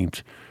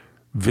paint,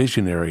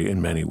 visionary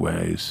in many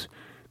ways.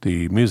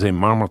 The Musée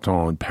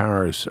Marmottan in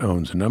Paris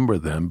owns a number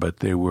of them, but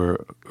there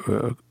were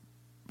a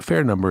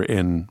fair number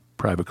in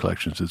private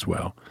collections as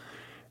well.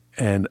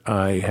 And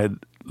I had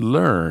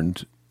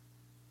learned,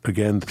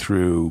 again,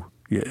 through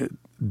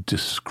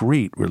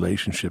discreet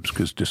relationships,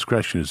 because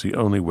discretion is the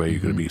only way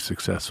you're going to be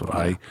successful.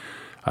 Yeah.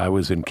 I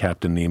was in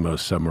Captain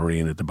Nemo's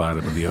submarine at the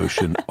bottom of the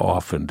ocean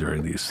often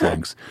during these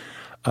things.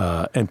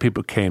 And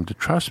people came to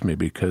trust me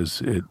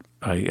because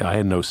I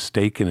had no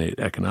stake in it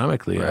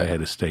economically. Right. I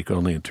had a stake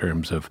only in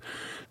terms of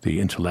the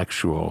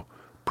intellectual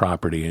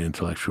property and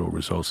intellectual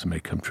results that may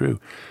come true.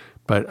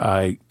 But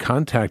I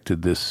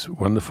contacted this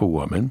wonderful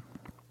woman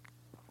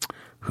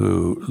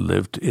who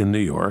lived in New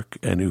York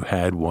and who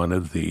had one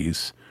of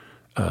these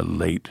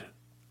late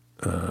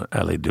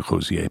Allée de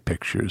Rosiers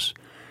pictures.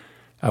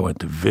 I went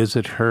to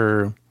visit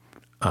her,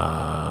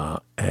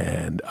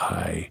 and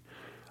I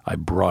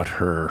brought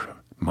her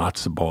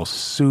matzo ball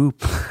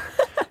soup.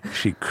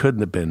 She couldn't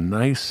have been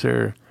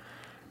nicer,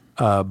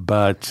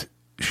 but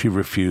she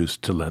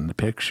refused to lend the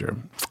picture.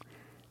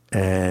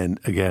 And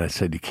again, I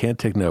said, you can't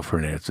take no for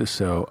an answer,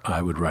 so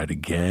I would write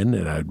again,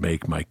 and I would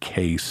make my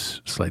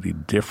case slightly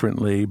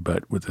differently,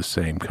 but with the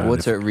same kind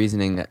What's her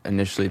reasoning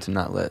initially to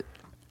not let...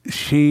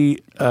 She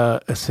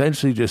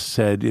essentially just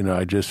said,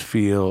 I just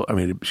feel,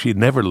 she had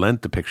never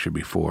lent the picture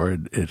before.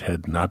 It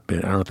had not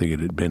been, I don't think it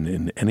had been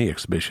in any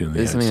exhibition in the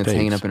United States. Is it something that's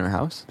hanging up in her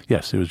house?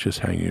 Yes, it was just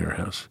hanging in her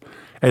house.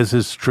 As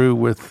is true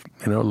with,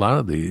 a lot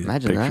of the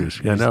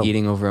pictures. That. Just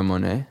eating over a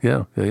Monet?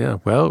 Yeah.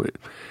 Well,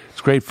 it's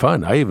great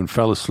fun. I even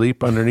fell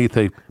asleep underneath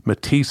a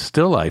Matisse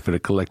still life at a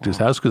collector's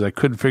house because I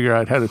couldn't figure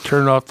out how to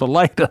turn off the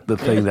light on the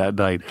thing that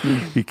night.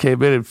 He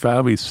came in and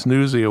found me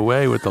snoozing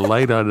away with the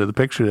light on in the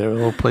picture. The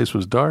whole place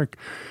was dark.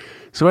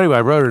 So anyway,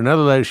 I wrote her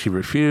another letter. She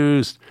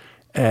refused.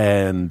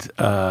 And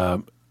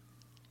I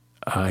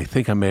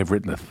think I may have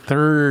written a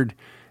third.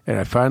 And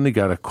I finally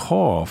got a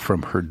call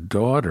from her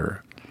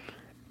daughter.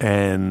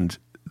 And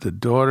the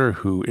daughter,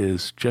 who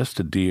is just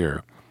a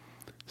dear,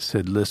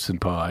 said, listen,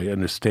 Pa, I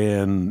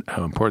understand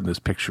how important this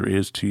picture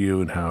is to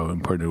you and how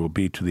important it will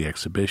be to the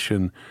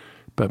exhibition.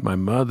 But my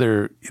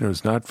mother,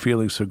 is not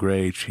feeling so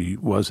great. She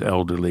was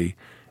elderly.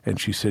 And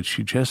she said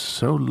she just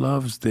so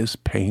loves this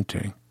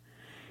painting.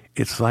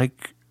 It's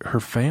like her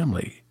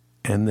family.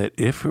 And that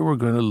if we were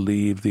going to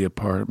leave the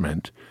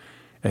apartment,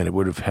 and it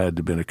would have had to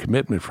have been a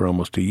commitment for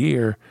almost a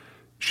year,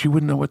 she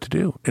wouldn't know what to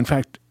do. In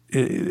fact,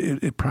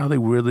 it probably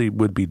really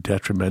would be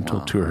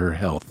detrimental to her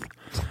health.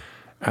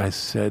 I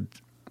said,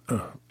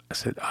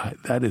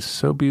 that is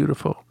so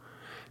beautiful.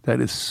 That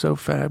is so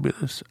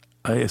fabulous.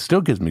 It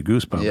still gives me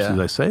goosebumps as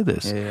I say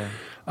this. Yeah.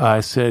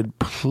 I said,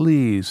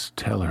 please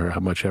tell her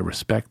how much I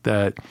respect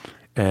that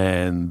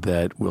and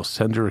that we'll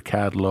send her a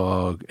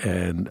catalog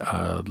and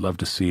I'd love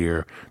to see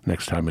her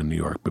next time in New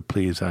York. But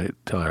please, I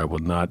tell her I will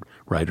not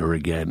write her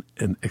again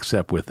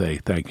except with a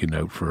thank you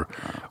note for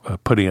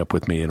putting up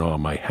with me in all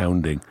my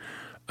hounding.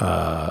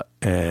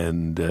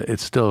 And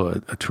it's still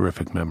a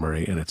terrific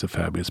memory, and it's a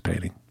fabulous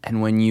painting.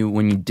 And when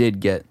you did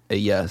get a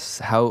yes,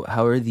 how's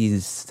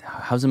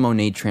a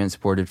Monet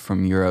transported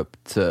from Europe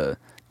to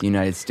the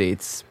United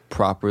States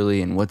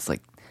properly, and what's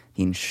like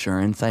the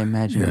insurance? I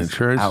imagine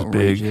insurance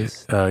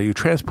outrageous. Is big. You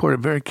transport it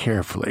very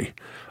carefully.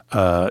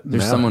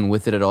 There's someone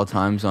with it at all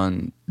times.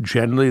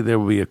 Generally, there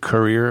will be a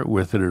courier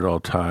with it at all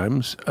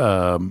times.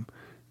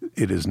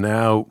 It has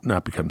now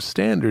not become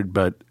standard,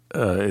 but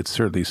it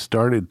certainly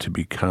started to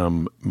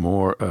become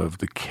more of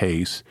the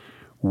case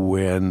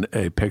when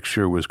a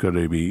picture was going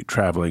to be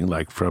traveling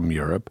like from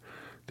Europe.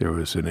 There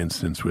was an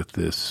instance with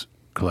this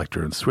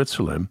collector in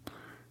Switzerland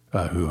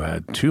who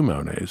had 2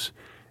 Monets.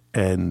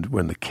 And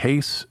when the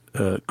case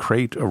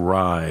crate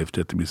arrived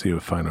at the Museum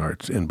of Fine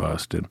Arts in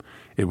Boston,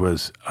 it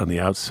was on the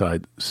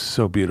outside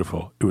so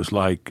beautiful. It was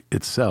like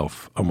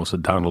itself almost a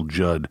Donald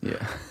Judd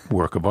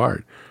work of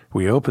art.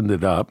 We opened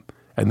it up,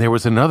 And there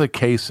was another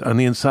case on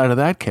the inside of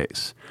that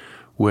case,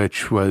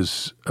 which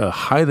was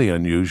highly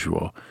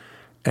unusual.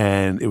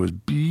 And it was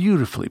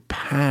beautifully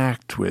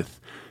packed with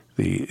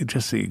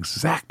just the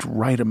exact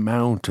right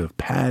amount of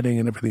padding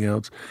and everything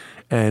else.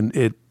 And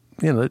it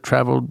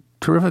traveled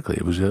terrifically.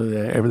 It was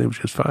everything was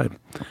just fine.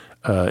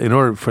 In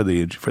order for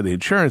the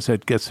insurance,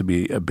 that gets to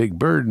be a big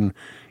burden.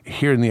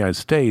 Here in the United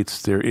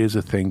States, there is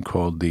a thing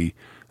called the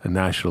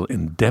national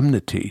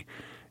indemnity,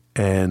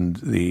 and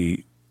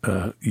the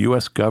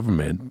U.S.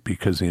 government,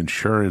 because the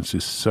insurance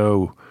is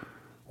so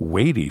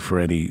weighty for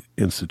any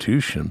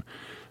institution,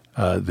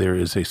 there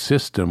is a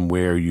system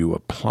where you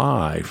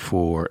apply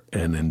for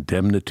an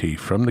indemnity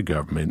from the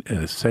government,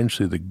 and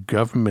essentially the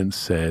government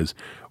says,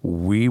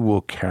 we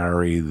will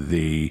carry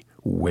the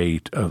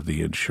weight of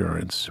the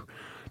insurance.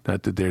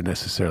 Not that they're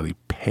necessarily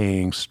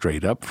paying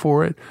straight up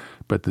for it,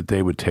 but that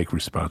they would take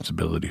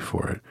responsibility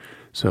for it.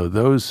 So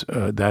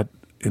that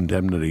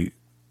indemnity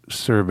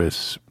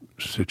service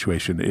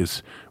situation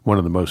is one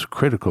of the most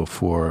critical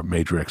for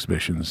major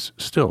exhibitions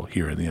still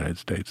here in the United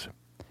States.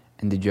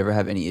 And did you ever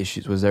have any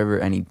issues? Was there ever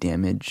any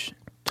damage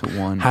to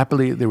one?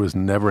 Happily, there was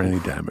never any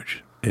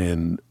damage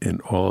in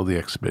all of the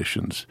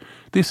exhibitions.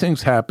 These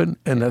things happen,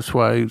 and that's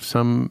why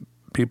some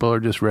people are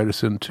just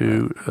reticent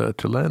to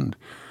lend.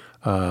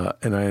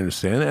 And I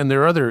understand. And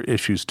there are other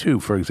issues,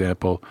 too. For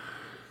example,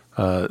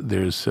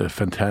 there's a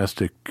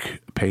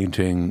fantastic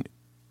painting,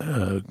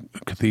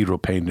 cathedral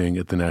painting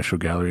at the National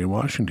Gallery in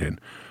Washington.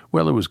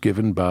 Well, it was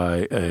given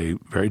by a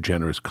very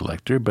generous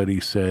collector, but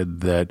he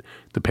said that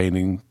the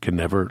painting can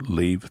never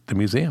leave the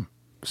museum.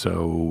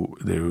 So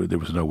there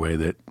was no way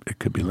that it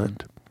could be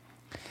lent.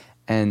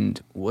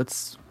 And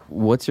what's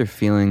your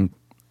feeling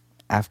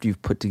after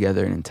you've put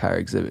together an entire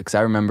exhibit? Because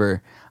I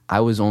remember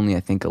I was only,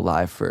 I think,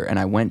 alive and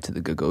I went to the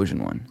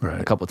Gagosian one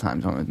a couple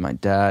times. I went with my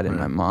dad and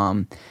my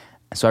mom.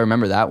 So I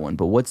remember that one.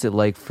 But what's it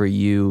like for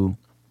you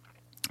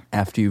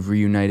after you've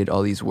reunited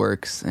all these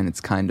works and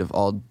it's kind of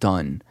all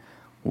done?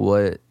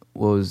 What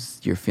was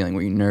your feeling?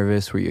 Were you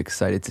nervous? Were you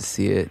excited to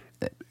see it?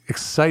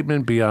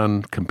 Excitement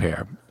beyond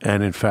compare.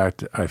 And in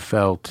fact, I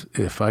felt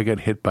if I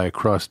get hit by a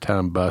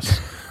crosstown bus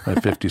on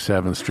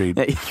 57th Street,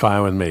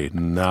 fine with me,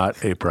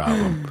 not a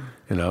problem,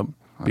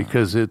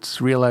 because it's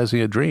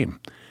realizing a dream.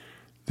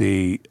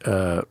 The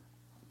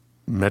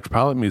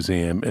Metropolitan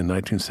Museum in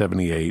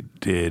 1978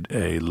 did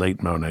a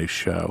late Monet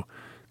show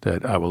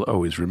that I will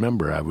always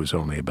remember. I was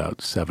only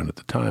about 7 at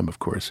the time, of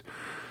course.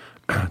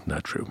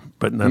 Not true,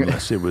 but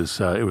nonetheless, it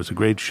was a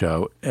great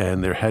show,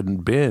 and there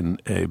hadn't been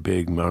a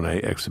big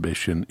Monet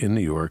exhibition in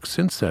New York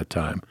since that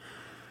time.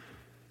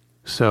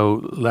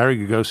 So Larry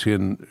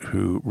Gagosian,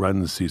 who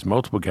runs these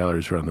multiple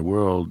galleries around the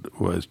world,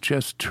 was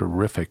just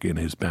terrific in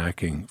his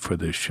backing for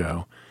this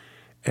show,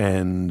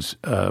 and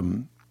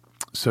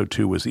so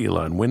too was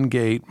Elon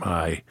Wingate,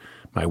 my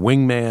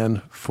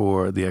wingman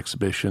for the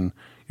exhibition.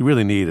 You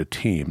really need a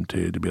team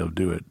to be able to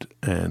do it,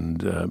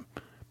 and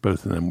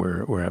both of them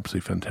were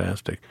absolutely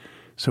fantastic.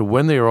 So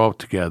when they were all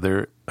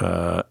together,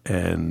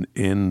 and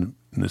in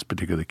this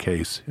particular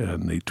case,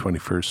 in the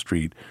 21st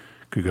Street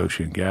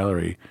Gagosian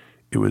Gallery,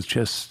 it was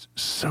just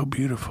so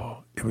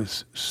beautiful. It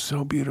was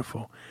so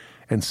beautiful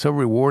and so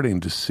rewarding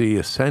to see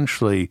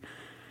essentially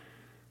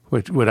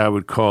what I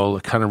would call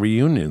a kind of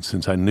reunion,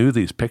 since I knew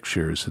these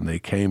pictures and they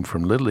came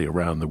from literally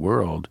around the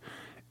world.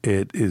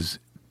 It is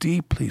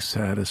deeply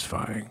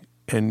satisfying,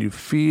 and you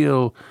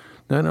feel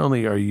not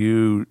only are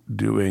you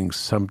doing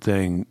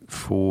something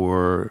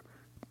for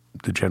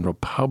the general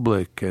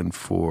public and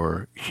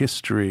for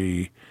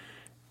history,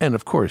 and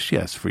of course,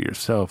 yes, for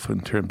yourself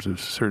in terms of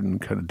certain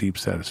kind of deep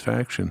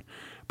satisfaction,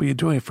 but you're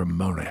doing it for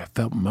Monet. I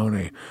felt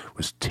Monet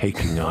was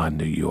taking on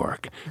New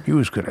York. He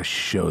was going to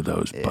show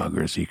those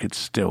buggers he could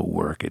still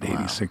work at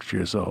 86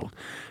 years old.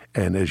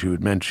 And as you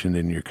had mentioned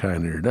in your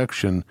kind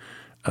introduction,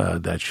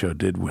 that show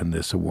did win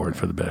this award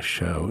for the best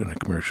show in a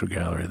commercial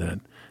gallery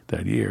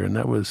that year, and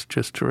that was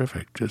just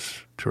terrific,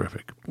 just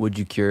terrific. Would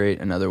you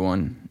curate another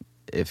one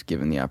if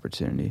given the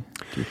opportunity,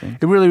 do you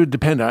think? It really would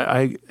depend.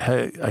 I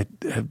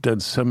have done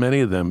so many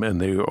of them, and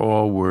they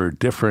all were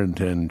different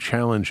and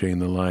challenging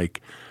and the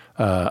like.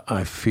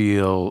 I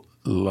feel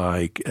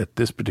like at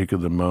this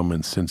particular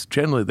moment, since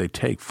generally they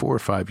take 4 or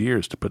 5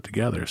 years to put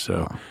together,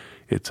 so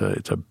it's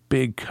a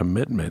big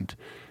commitment,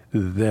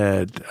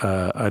 that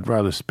I'd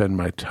rather spend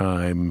my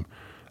time.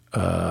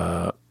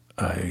 I've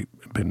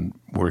been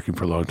working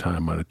for a long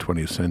time on a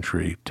 20th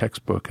century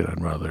textbook, and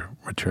I'd rather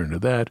return to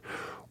that.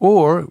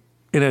 Or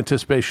in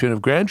anticipation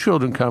of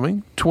grandchildren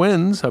coming,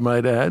 twins, I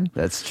might add.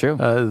 That's true.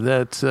 I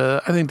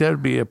think that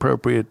would be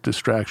appropriate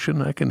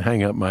distraction. I can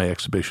hang up my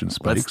exhibition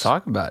spikes. Let's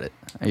talk about it.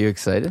 Are you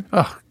excited?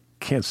 Oh,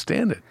 can't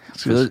stand it.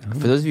 For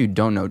those of you who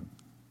don't know,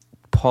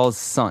 Paul's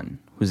son,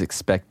 who's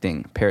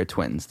expecting a pair of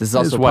twins. This is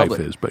also his wife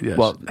is, but yes.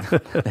 Well,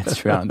 that's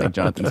true. I don't think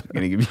Jonathan's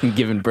going to be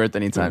giving birth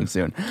anytime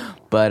soon.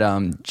 But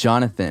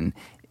Jonathan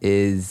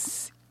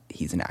he's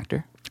an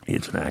actor.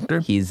 He's an actor.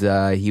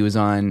 He was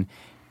on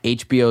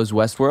HBO's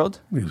Westworld,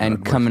 He's and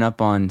on coming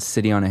up on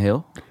City on a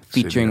Hill,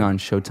 featuring on- on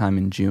Showtime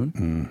in June.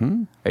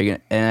 Mm-hmm. Are you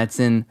gonna, and that's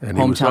in And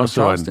he was hometown of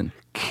also Charleston. on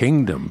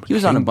Kingdom. He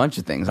was on a bunch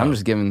of things. I'm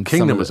just giving.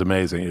 Kingdom some of was the-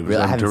 amazing. It was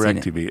Really? I on haven't seen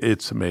it. DirecTV.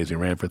 It's amazing.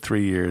 Ran for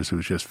 3 years. It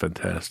was just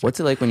fantastic. What's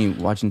it like when you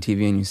watching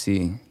TV and you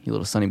see your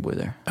little Sonny boy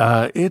there?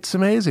 It's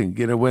amazing.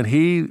 You know, when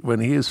he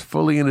is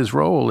fully in his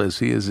role as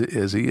he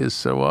is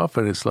so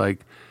often, it's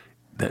like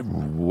that.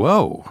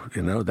 Whoa,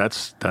 you know,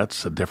 that's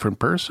a different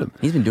person.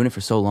 He's been doing it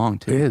for so long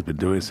too. He has been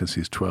doing it since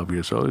he's 12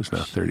 years old. He's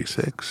now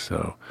 36,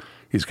 so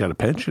he's got a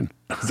pension.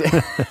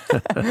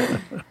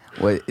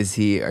 What is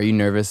he? Are you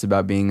nervous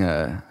about being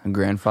a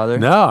grandfather?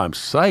 No, I'm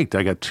psyched.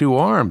 I got 2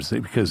 arms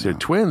because they're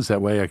twins.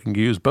 That way, I can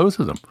use both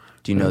of them.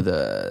 Do you know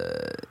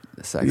the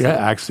sex? Yeah, of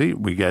it? actually,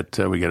 we get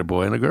a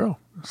boy and a girl.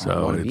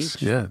 So one of it's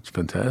each. it's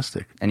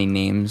fantastic. Any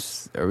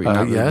names? Are we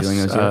not Yes,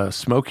 revealing those yet?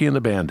 Smokey and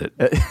the Bandit.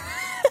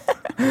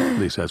 At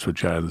least that's what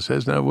Jonathan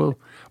says. Now,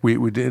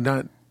 we did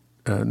not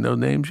know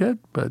names yet,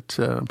 but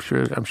I'm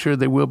sure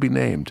they will be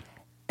named.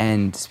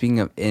 And speaking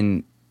of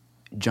in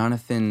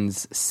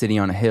Jonathan's City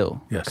on a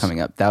Hill Yes.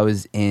 coming up,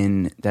 that's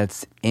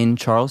in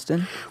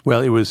Charleston.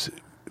 Well,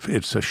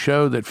 it's a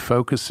show that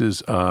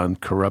focuses on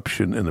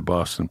corruption in the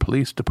Boston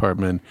Police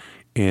Department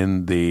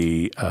in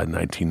the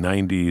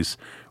 1990s,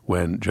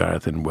 when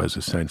Jonathan was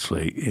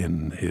essentially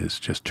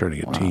just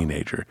turning a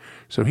teenager.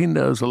 So he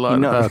knows a lot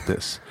about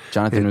this.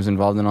 Jonathan was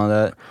involved in all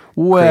that.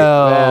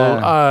 Well,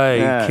 Great. I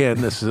Yeah. can't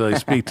necessarily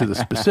speak to the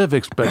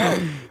specifics, but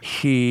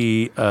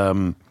he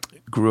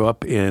grew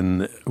up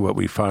in what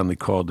we fondly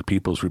called the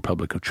People's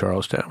Republic of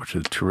Charlestown, which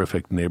is a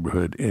terrific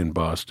neighborhood in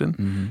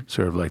Boston,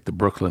 sort of like the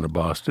Brooklyn of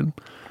Boston.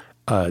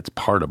 It's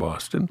part of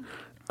Boston.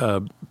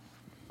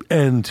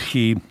 And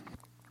he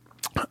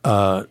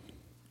saw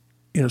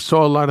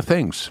a lot of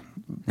things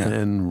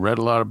and read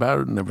a lot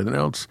about it and everything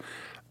else.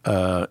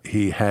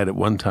 He had at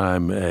one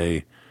time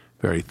a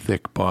very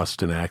thick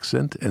Boston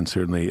accent, and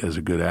certainly as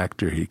a good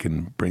actor, he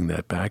can bring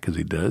that back as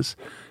he does.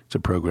 It's a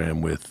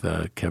program with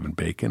Kevin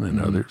Bacon and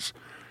others.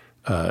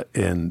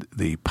 And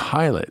the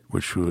pilot,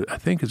 which I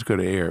think is going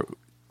to air,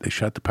 they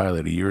shot the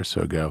pilot a year or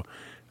so ago.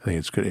 I think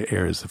it's going to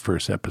air as the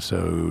first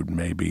episode,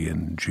 maybe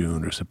in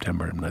June or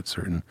September, I'm not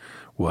certain,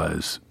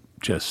 was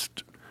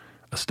just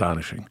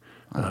astonishing.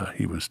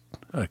 He was,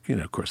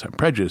 of course, I'm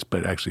prejudiced,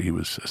 but actually he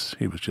was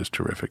just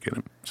terrific in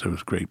it. So it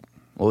was great.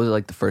 What was it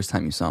like the first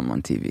time you saw him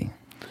on TV?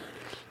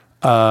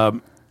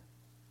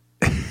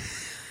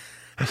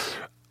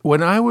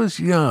 When I was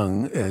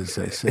young, as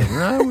I said,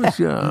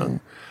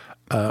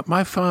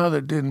 my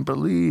father didn't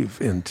believe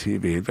in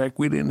TV. In fact,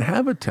 we didn't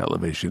have a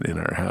television in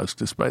our house,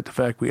 despite the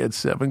fact we had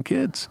 7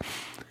 kids.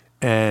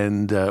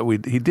 And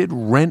he did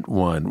rent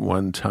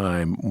one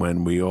time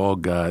when we all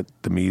got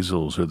the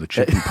measles or the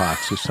chicken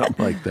pox or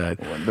something like that.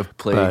 The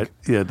plague.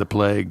 The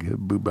plague,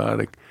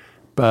 bubonic.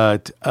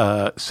 But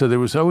so there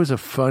was always a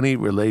funny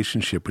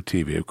relationship with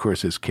TV. Of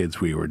course, as kids,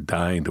 we were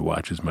dying to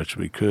watch as much as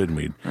we could. And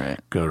we'd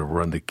go to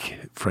run to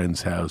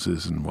friends'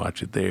 houses and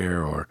watch it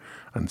there, or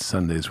on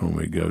Sundays when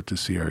we go to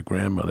see our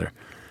grandmother,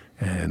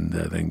 and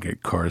then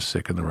get car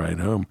sick on the ride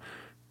home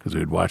because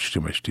we'd watch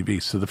too much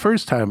TV. So the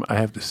first time, I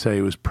have to say,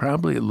 it was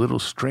probably a little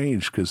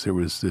strange because there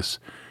was this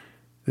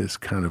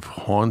kind of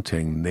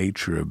haunting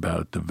nature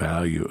about the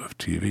value of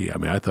TV. I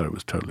mean, I thought it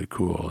was totally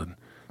cool, and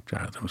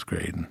Jonathan was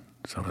great, and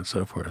so on and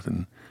so forth.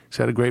 And he's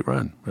had a great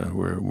run.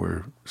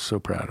 We're so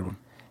proud of him.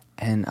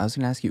 And I was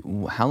going to ask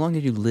you, how long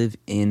did you live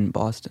in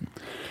Boston?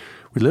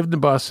 We lived in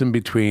Boston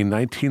between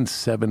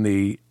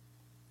 1978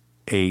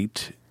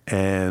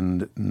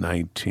 and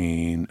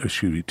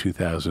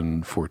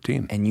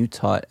 2014. And you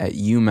taught at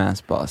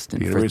UMass Boston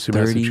The for University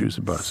of Massachusetts,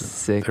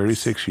 Boston.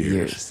 36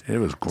 years. It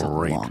was That's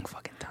great. a long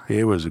fucking time.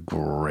 It was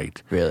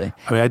great. Really?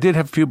 I mean, I did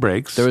have a few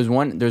breaks. There's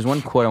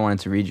one quote I wanted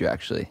to read you,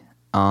 actually,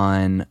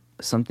 on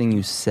something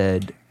you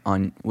said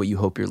on what you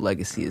hope your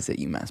legacy is at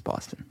UMass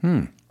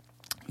Boston.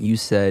 You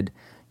said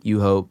you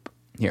hope,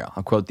 here,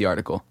 I'll quote the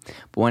article.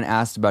 But when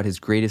asked about his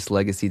greatest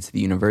legacy to the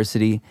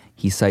university,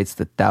 he cites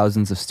the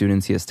thousands of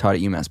students he has taught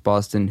at UMass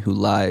Boston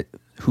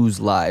whose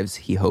lives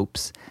he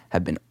hopes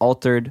have been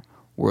altered,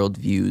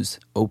 worldviews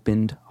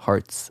opened,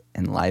 hearts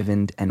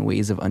enlivened, and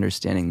ways of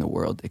understanding the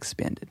world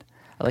expanded.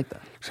 I like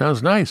that.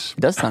 Sounds nice.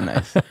 It does sound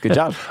nice. Good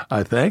job.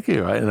 I thank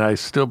you, and I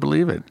still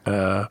believe it.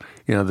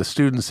 The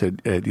students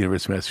at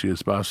University of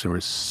Massachusetts Boston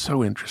were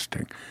so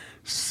interesting.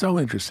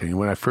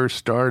 When I first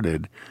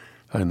started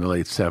in the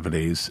late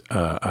 70s,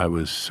 I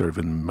was sort of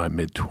in my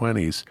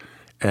mid-20s,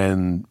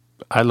 and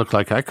I looked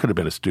like I could have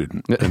been a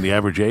student. And the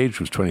average age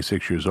was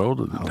 26 years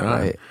old at the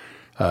time. Right.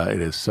 It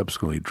has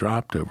subsequently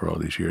dropped over all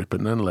these years,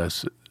 but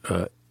nonetheless,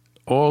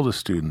 all the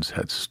students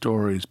had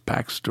stories,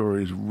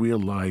 backstories, real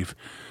life.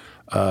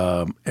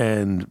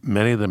 And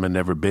many of them had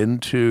never been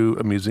to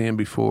a museum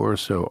before,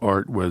 so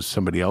art was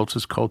somebody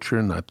else's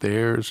culture, not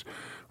theirs,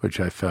 which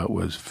I felt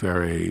was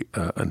very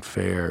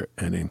unfair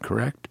and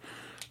incorrect.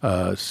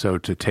 So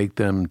to take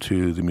them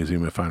to the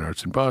Museum of Fine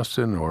Arts in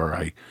Boston, or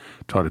I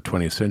taught a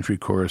 20th century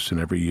course, and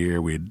every year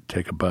we'd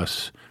take a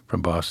bus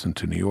from Boston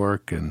to New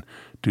York and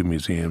do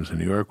museums in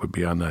New York. We'd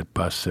be on that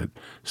bus at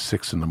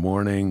 6 in the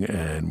morning,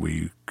 and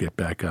we get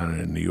back on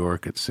it in New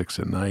York at 6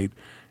 at night.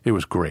 It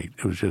was great.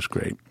 It was just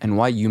great. And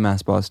why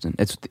UMass Boston?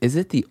 Is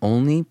it the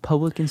only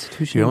public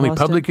institution The in only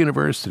Boston?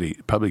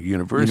 public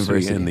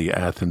university in the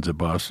Athens of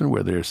Boston,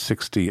 where there's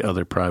 60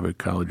 other private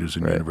colleges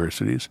and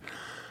universities.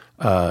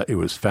 It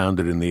was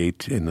founded in the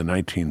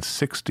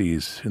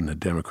 1960s in the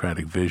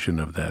democratic vision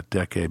of that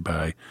decade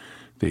by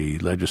the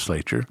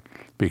legislature,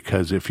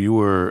 because if you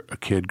were a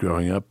kid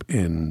growing up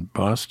in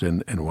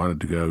Boston and wanted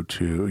to go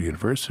to a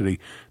university,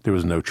 there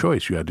was no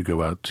choice. You had to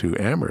go out to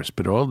Amherst.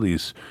 But all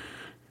these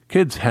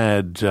kids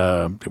had,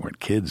 they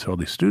weren't kids, all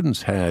these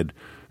students had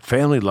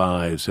family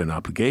lives and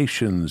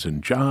obligations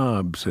and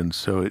jobs, and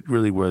so it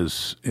really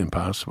was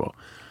impossible,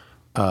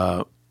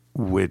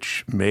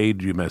 which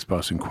made UMass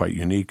Boston quite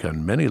unique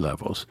on many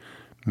levels.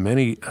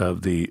 Many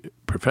of the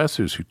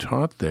professors who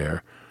taught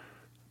there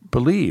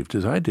believed,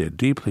 as I did,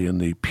 deeply in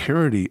the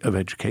purity of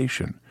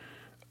education,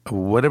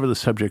 whatever the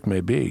subject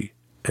may be.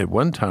 At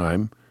one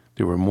time,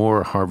 there were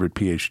more Harvard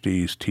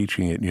PhDs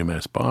teaching at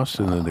UMass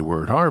Boston than there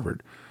were at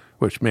Harvard,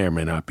 which may or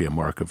may not be a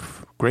mark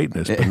of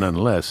greatness, but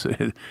nonetheless,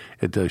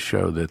 it does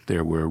show that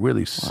there were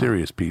really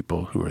serious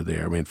people who were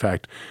there. I mean, in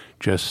fact,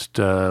 just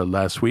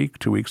last week,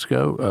 2 weeks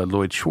ago,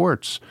 Lloyd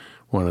Schwartz,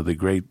 one of the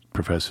great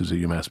professors at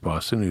UMass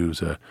Boston,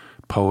 who's a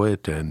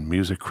poet and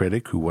music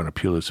critic who won a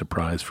Pulitzer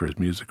Prize for his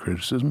music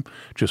criticism,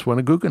 just won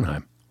a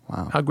Guggenheim.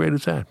 Wow. How great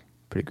is that?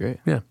 Pretty great.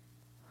 Yeah.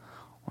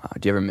 Wow.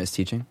 Do you ever miss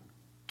teaching?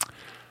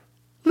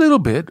 Little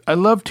bit. I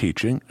love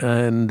teaching,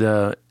 and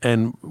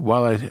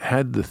while I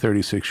had the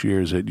 36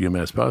 years at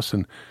UMass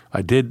Boston,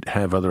 I did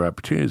have other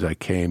opportunities. I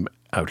came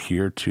out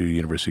here to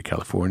University of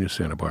California,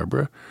 Santa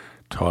Barbara,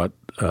 taught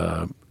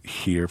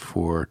here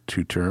for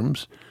 2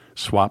 terms,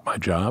 swapped my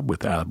job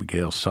with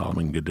Abigail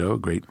Solomon Godot, a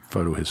great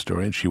photo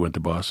historian. She went to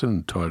Boston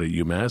and taught at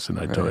UMass, and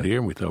I taught here,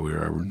 and we thought we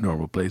were our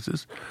normal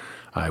places.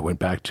 I went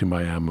back to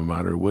my alma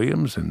mater,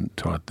 Williams, and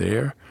taught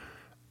there.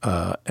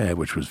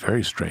 Which was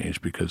very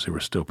strange because there were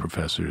still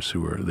professors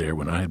who were there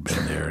when I had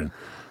been there, and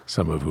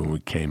some of whom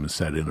came and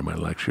sat in on my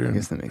lecture. I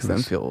guess that makes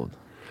them feel old.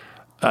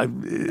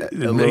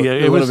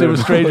 It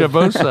was strange on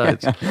both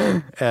sides.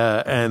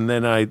 And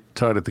then I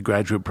taught at the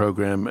graduate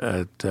program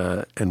at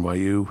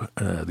NYU,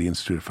 the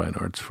Institute of Fine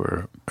Arts,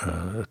 for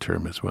a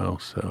term as well.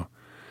 So,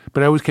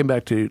 but I always came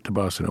back to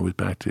Boston. I was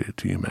back to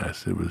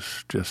UMass. It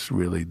was just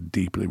really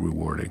deeply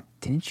rewarding.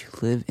 Didn't you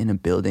live in a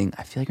building?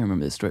 I feel like I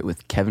remember the story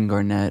with Kevin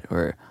Garnett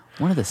or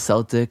one of the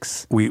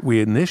Celtics.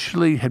 We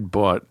initially had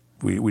bought.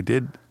 We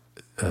did.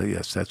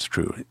 Yes, that's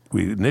true.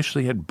 We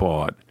initially had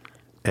bought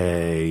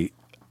a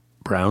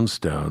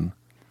brownstone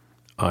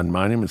on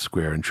Monument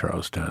Square in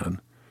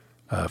Charlestown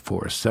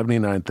for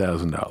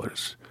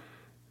 $79,000,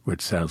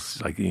 which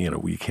sounds like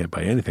we can't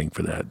buy anything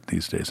for that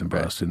these days in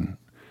Boston.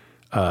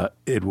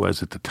 It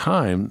was at the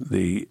time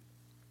the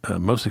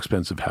most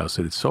expensive house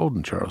that had sold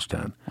in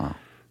Charlestown. Wow.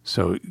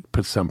 So it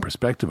puts some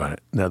perspective on it.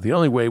 Now, the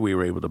only way we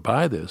were able to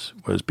buy this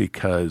was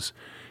because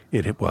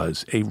it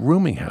was a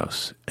rooming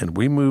house, and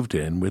we moved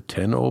in with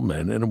 10 old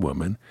men and a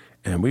woman,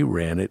 and we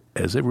ran it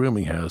as a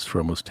rooming house for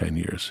almost 10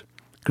 years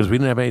because we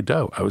didn't have any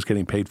dough. I was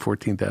getting paid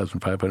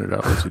 $14,500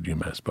 at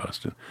UMass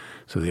Boston.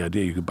 So the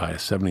idea you could buy a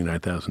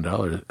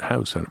 $79,000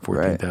 house on a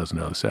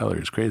 $14,000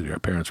 salary is crazy. Our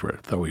parents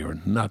thought we were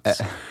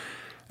nuts.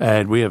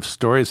 And we have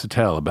stories to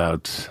tell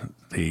about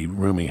the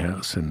rooming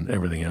house and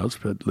everything else,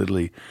 but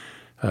literally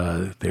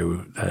a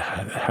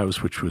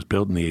house which was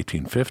built in the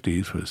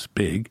 1850s was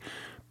big,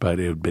 but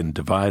it had been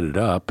divided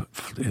up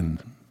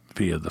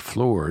via the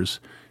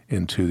floors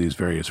into these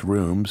various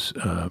rooms,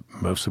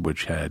 most of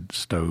which had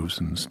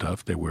stoves and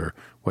stuff. They were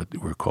what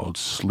were called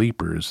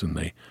sleepers in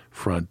the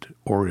front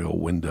oriel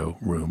window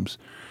rooms.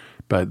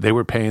 But they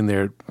were paying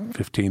their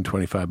 $15,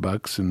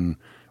 $25, and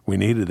we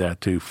needed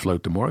that to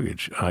float the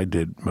mortgage. I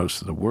did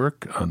most of the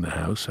work on the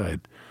house. I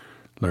had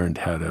learned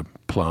how to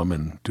plumb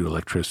and do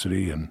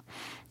electricity and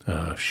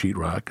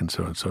sheetrock and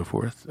so on and so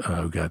forth.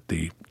 We got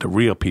the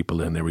real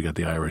people in there. We got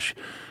the Irish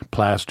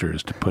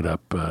plasters to put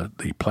up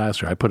the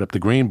plaster. I put up the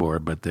green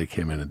board, but they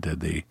came in and did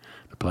the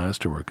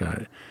plaster work on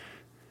it.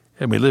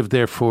 And we lived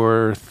there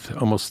for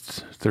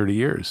almost 30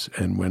 years.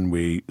 And when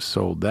we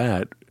sold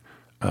that,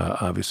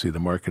 obviously the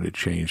market had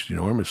changed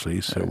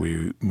enormously. So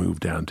we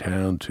moved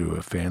downtown to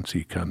a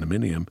fancy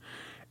condominium.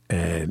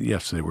 And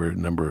yes, there were a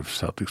number of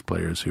Celtics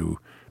players who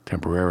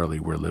temporarily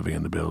were living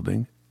in the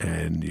building.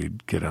 And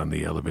you'd get on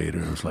the elevator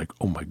and it was like,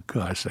 oh my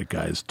gosh, that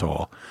guy is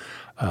tall.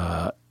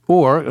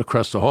 Or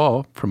across the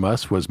hall from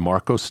us was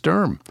Marco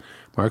Sturm.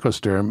 Marco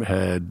Sturm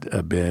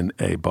had been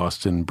a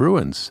Boston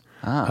Bruins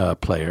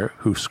player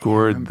who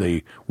scored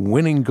the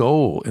winning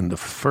goal in the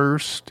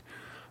first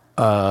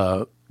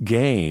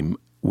game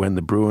when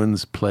the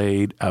Bruins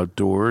played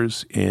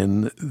outdoors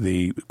in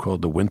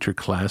called the Winter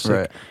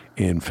Classic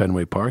in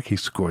Fenway Park. He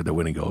scored the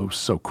winning goal. It was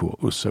so cool.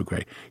 It was so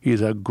great.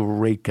 He's a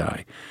great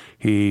guy.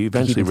 He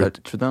eventually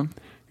for them.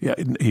 Yeah,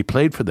 he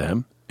played for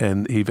them,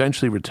 and he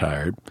eventually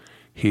retired.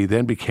 He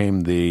then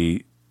became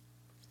the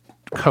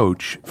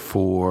coach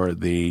for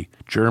the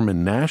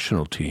German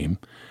national team.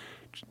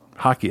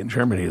 Hockey in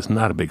Germany is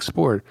not a big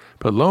sport,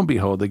 but lo and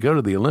behold, they go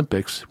to the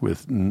Olympics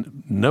with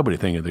nobody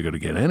thinking they're going to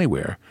get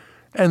anywhere.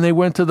 And they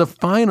went to the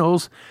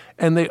finals,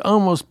 and they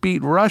almost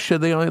beat Russia.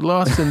 They only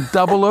lost in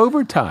double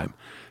overtime.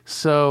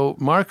 So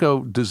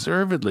Marco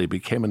deservedly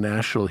became a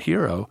national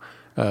hero.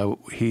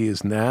 He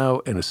is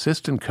now an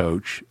assistant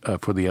coach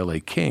for the LA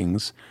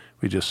Kings.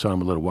 We just saw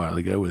him a little while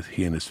ago with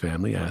he and his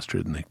family,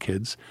 Astrid and the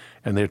kids,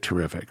 and they're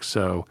terrific.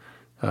 So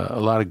a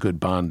lot of good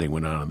bonding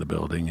went on in the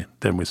building.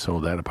 Then we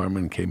sold that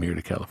apartment and came here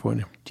to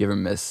California. Do you ever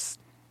miss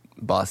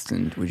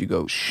Boston? Would you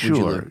go? Sure. Would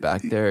you live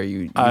back there?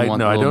 I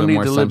don't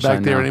need to live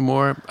back there now?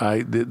 anymore. I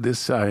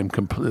am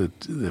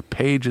complete. The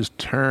page is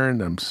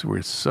turned.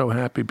 We're so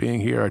happy being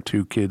here. Our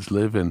two kids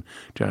live in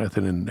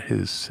Jonathan and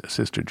his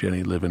sister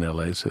Jenny live in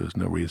LA, so there's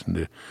no reason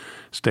to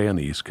stay on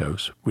the East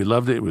Coast. We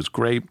loved it. It was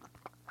great,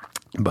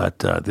 but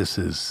this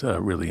is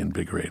really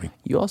invigorating.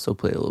 You also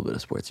play a little bit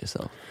of sports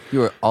yourself. You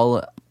were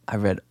I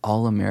read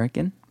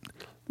All-American.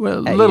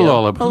 Well, At little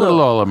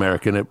Yale.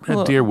 All-American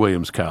at Dear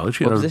Williams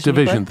College, What position you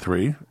Division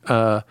play?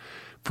 III.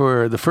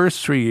 For the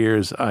first 3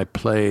 years, I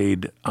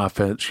played I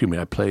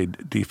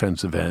played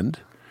defensive end,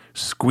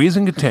 squeeze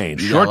and contain,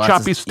 short,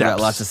 choppy steps. You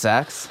got lots of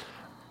sacks.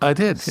 I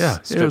did, yeah.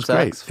 It Strip was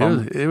great. sacks,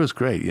 fumble. It was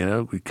great.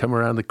 We'd come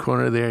around the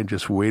corner there and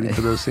just waiting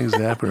for those things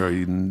to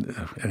happen.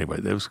 Anyway,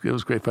 it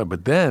was great fun.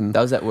 But then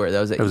That was at where?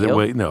 That was at it was Yale?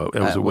 it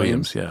was at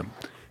Williams, yeah.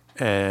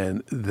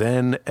 And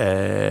then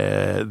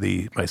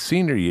my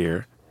senior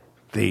year,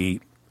 the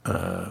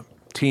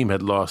team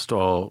had lost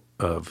all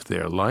of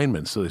their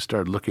linemen, so they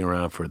started looking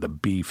around for the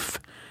beef.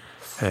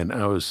 And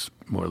I was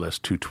more or less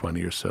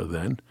 220 or so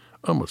then,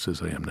 almost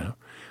as I am now.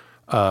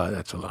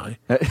 That's a lie.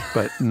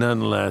 But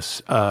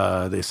nonetheless,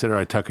 they said, all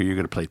right, Tucker, you're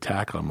going to play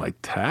tackle. I'm like,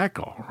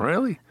 tackle?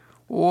 Really?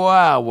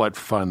 Wow, what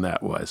fun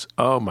that was.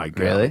 Oh, my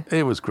God. Really?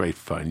 It was great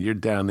fun. You're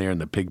down there in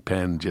the pig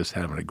pen just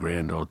having a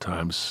grand old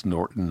time,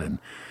 snorting and,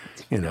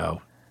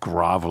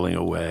 groveling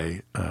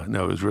away.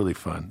 No, it was really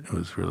fun. It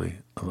was really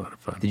a lot of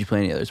fun. Did you play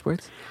any other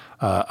sports?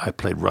 I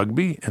played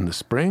rugby in the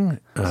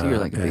spring. So you're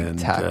like a big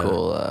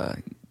tackle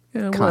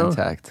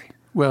contact.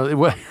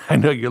 Well, I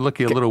know you're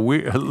looking a little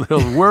weird, a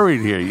little worried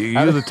here.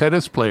 You're the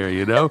tennis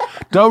player,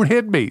 Don't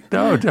hit me.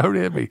 No, don't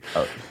hit me.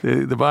 Oh.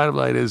 The bottom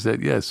line is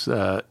that yes,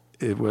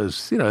 it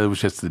was it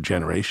was just the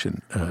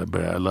generation.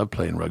 But I love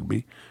playing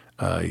rugby.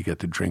 You get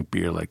to drink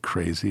beer like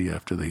crazy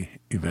after the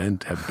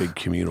event. Have big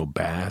communal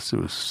baths. It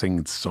was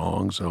singing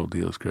songs. The whole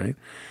deal was great.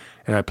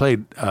 And I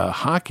played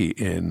hockey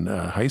in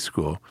high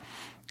school,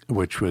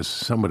 which was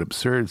somewhat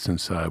absurd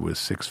since I was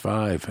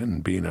 6'5",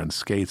 and being on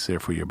skates,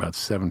 therefore you're about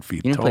 7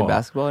 feet tall. You didn't play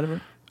basketball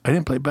ever? I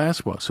didn't play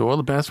basketball. So all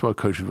the basketball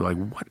coaches were like,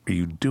 what are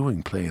you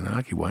doing playing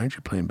hockey? Why aren't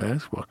you playing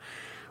basketball?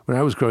 When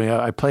I was growing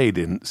up, I played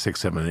in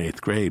 6th, 7th, and 8th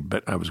grade,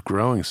 but I was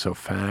growing so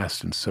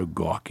fast and so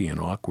gawky and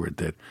awkward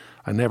that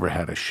I never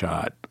had a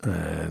shot.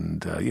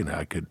 And,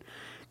 I could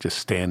just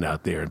stand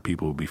out there and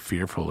people would be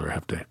fearful or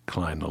have to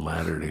climb the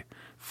ladder to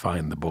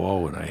find the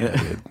ball when I hit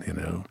it,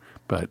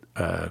 But,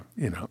 I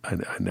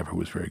never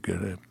was very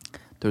good at it.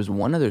 There's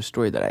one other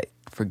story that I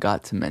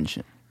forgot to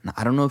mention. Now,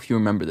 I don't know if you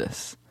remember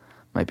this.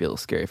 Might be a little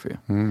scary for you.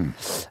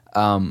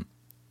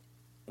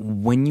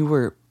 When you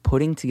were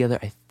putting together,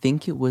 I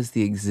think it was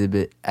the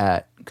exhibit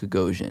at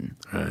Gagosian.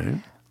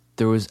 Right.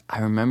 I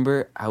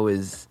remember I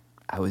was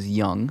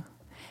young,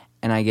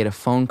 and I get a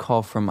phone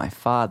call from my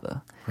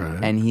father.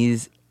 Right.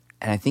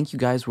 And I think you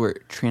guys were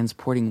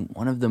transporting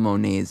one of the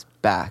Monets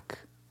back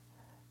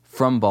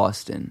from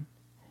Boston.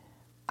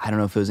 I don't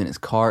know if it was in his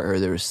car or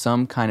there was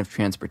some kind of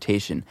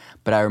transportation,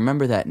 but I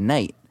remember that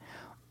night,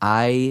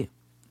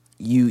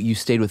 you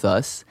stayed with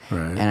us,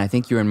 right. And I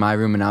think you were in my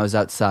room and I was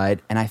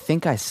outside, and I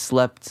think I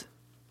slept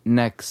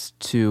next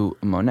to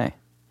a Monet.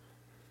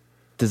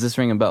 Does this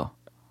ring a bell?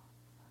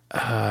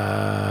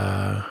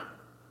 I'm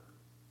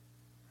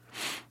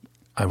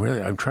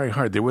trying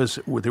hard. There was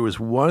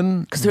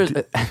one Because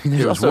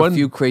there's also a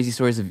few crazy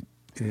stories of.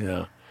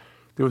 Yeah,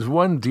 there was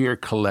one deer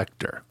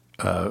collector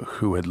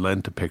who had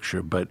lent a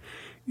picture, but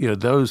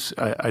those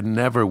I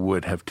never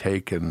would have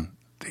taken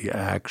the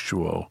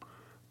actual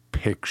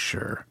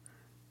picture,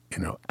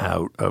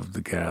 out of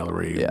the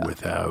gallery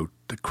without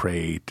the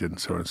crate and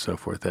so on and so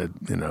forth.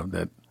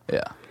 That.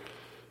 Yeah.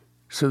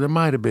 So I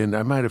might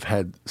have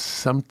had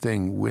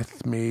something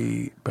with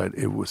me, but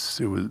it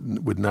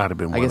would not have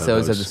been. I guess I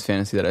always had this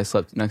fantasy that I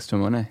slept next to a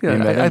Monet.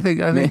 Yeah, I think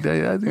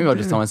maybe I'll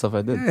just tell myself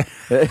I did.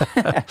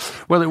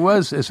 Well, it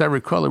was, as I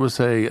recall, it was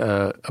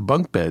a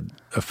bunk bed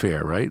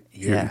affair, right?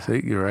 Yeah.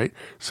 You're right.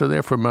 So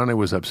therefore, Monet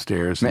was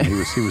upstairs, and he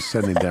was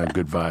sending down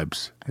good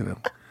vibes.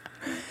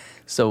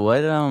 So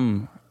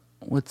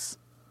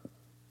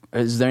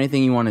is there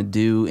anything you want to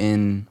do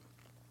in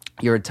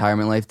your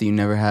retirement life that you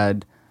never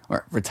had?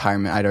 Or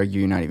retirement, I'd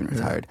argue you're not even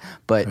retired.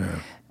 But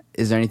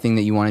is there anything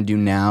that you want to do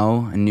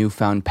now, a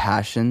newfound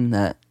passion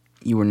that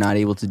you were not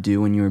able to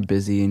do when you were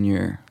busy in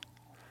your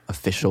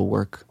official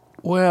work?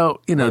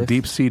 Well, life?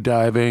 deep sea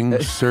diving,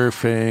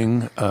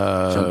 surfing,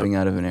 Jumping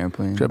out of an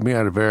airplane. jumping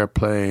out of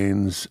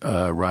airplanes,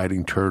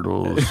 riding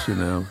turtles,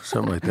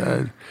 something like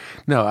that.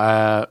 No,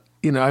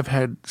 I've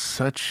had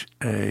such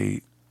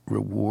a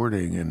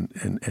rewarding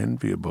and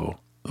enviable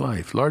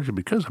life, largely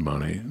because of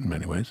Monet in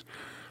many ways,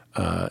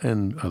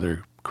 and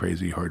other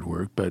crazy hard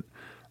work. But,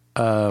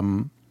 I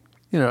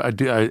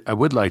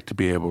would like to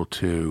be able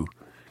to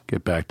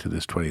get back to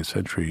this 20th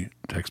century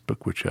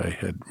textbook, which I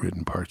had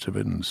written parts of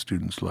it, and the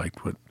students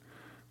liked what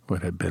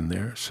had been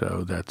there.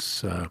 So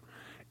that's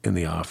in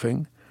the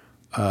offing.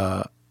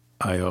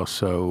 I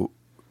also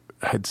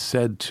had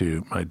said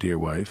to my dear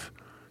wife,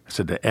 I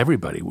said to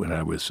everybody when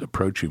I was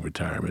approaching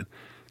retirement,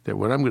 that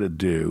what I'm going to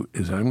do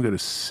is I'm going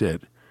to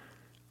sit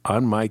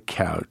on my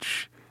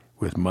couch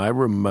with my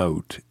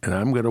remote and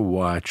I'm going to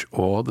watch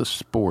all the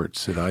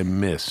sports that I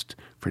missed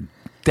for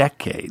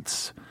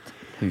decades.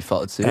 Have you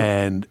followed suit?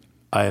 And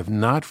I have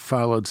not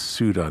followed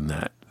suit on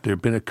that. There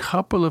have been a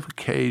couple of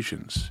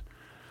occasions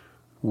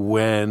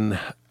when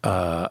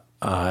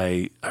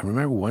I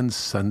remember one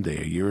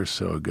Sunday a year or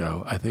so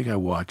ago, I think I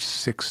watched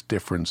 6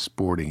 different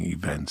sporting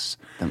events.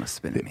 That must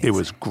have been amazing. It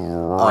was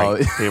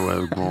great. It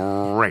was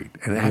great.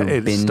 And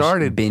it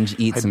started... Binge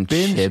eat some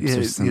chips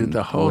or some...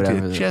 The whole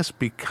thing had just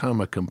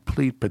become a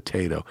complete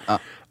potato.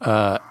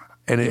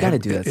 And you got to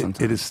do that sometimes.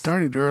 It had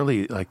started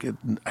early, I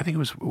think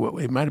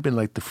it might have been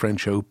like the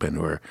French Open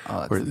or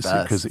it's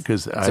the best.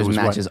 Because I was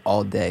matches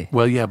all day.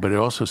 Well, yeah, but it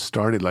also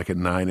started at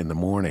 9 in the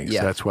morning,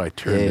 so that's why I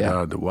turned it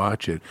on to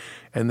watch it.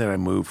 And then I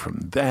moved from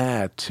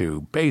that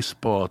to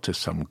baseball to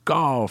some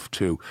golf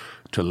to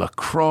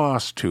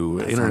lacrosse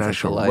to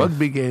international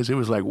rugby games. It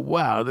was like,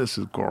 wow, this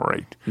is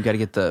great. You got to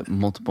get the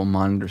multiple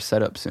monitor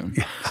setup soon,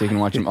 so you can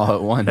watch them all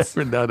at once.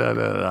 No.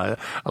 I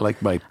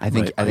like my. I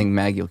think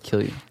Maggie will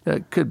kill you.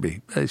 It could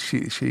be.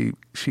 She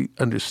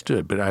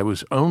understood, but I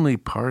was only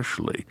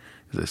partially,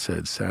 as I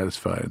said,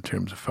 satisfied in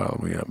terms of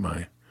following up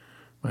my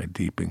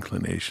deep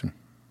inclination.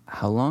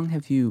 How long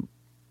have you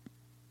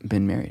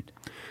been married?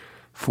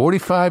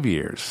 45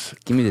 years.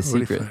 Give me the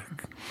secret.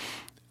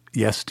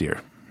 Yes,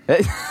 dear.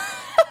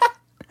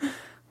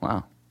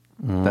 Wow.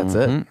 That's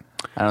it.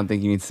 I don't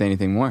think you need to say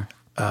anything more.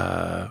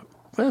 Well,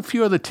 a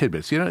few other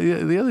tidbits.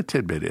 The other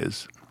tidbit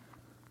is,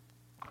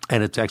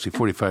 and it's actually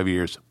 45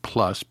 years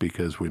plus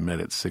because we met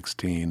at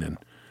 16 and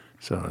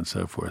so on and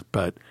so forth.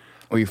 But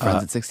were you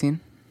friends at 16?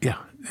 Yeah.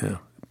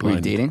 Were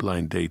you dating?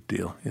 Blind date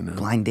deal.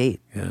 Blind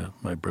date? Yeah.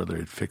 My brother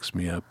had fixed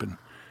me up and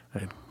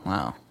I'd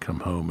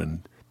come home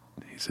and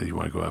he said, "You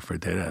want to go out for a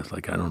date?" I was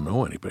like, "I don't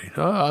know anybody."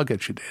 "Oh, I'll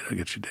get you a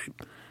date.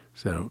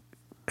 So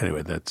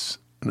anyway, that's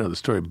another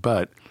story.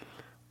 But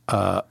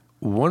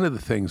one of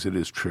the things that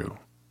is true,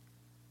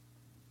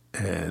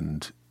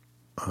 and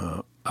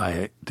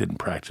I didn't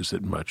practice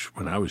it much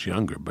when I was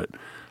younger, but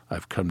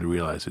I've come to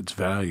realize its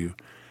value,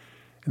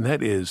 and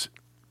that is,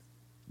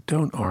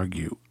 don't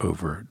argue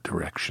over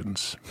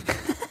directions.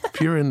 If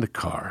you're in the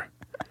car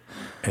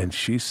and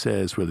she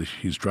says, whether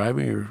she's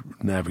driving or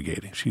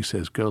navigating, she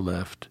says, "Go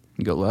left."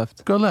 Go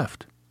left. Go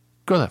left.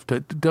 Go left.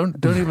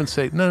 Don't even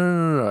say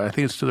no. I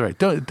think it's to the right.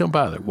 Don't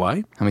bother.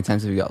 Why? How many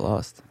times have you got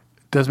lost?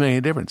 Doesn't make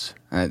any difference.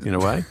 You know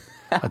why?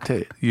 I'll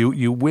tell you.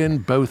 You win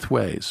both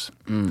ways,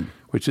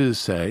 which is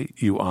to say,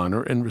 you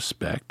honor and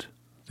respect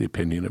the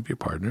opinion of your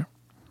partner,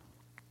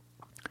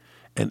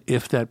 and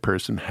if that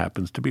person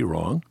happens to be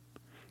wrong,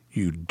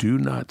 you do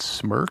not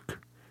smirk.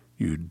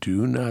 You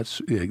do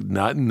not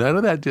none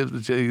of that.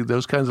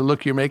 Those kinds of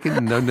look you're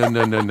making. No.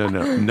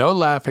 No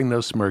laughing. No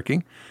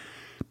smirking.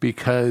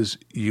 Because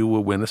you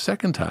will win a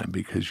second time,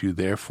 because you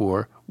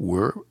therefore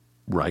were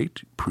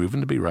right, proven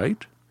to be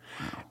right,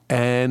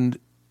 and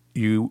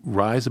you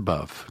rise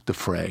above the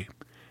fray.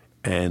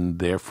 And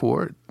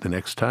therefore, the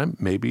next time,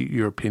 maybe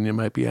your opinion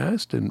might be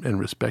asked and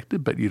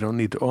respected, but you don't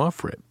need to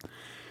offer it.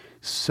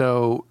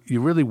 So you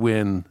really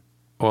win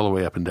all the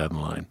way up and down the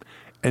line.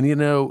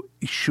 And,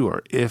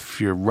 sure, if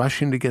you're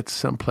rushing to get to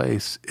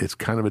someplace, it's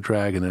kind of a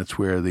drag, and that's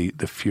where the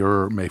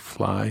furor may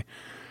fly,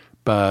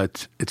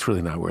 but it's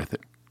really not worth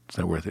it. It's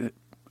not worth it.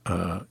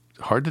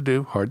 Hard to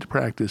do, hard to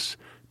practice,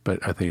 but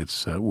I think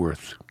it's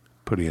worth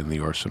putting in the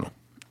arsenal.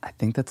 I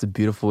think that's a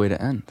beautiful way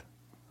to end.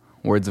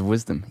 Words of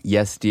wisdom.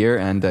 Yes, dear,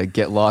 and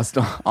get lost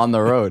on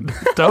the road.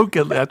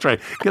 That's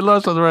right. Get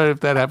lost on the road if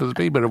that happens to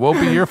be, but it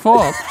won't be your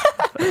fault.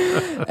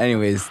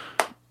 Anyways,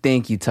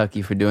 thank you,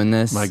 Tucky, for doing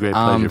this. My great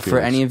pleasure. For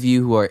any of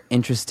you who are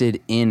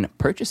interested in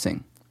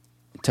purchasing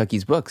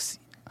Tucky's books,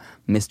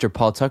 Mr.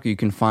 Paul Tucker, you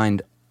can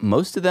find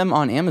most of them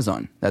on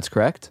Amazon. That's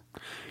correct?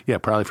 Yeah,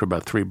 probably for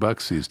about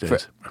 $3 these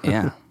days.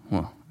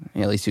 Well,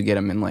 at least you get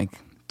them in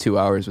 2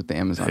 hours with the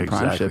Amazon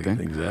Prime shipping.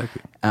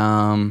 Exactly.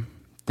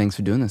 Thanks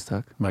for doing this,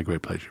 Tuck. My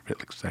great pleasure,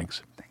 Felix.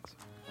 Thanks.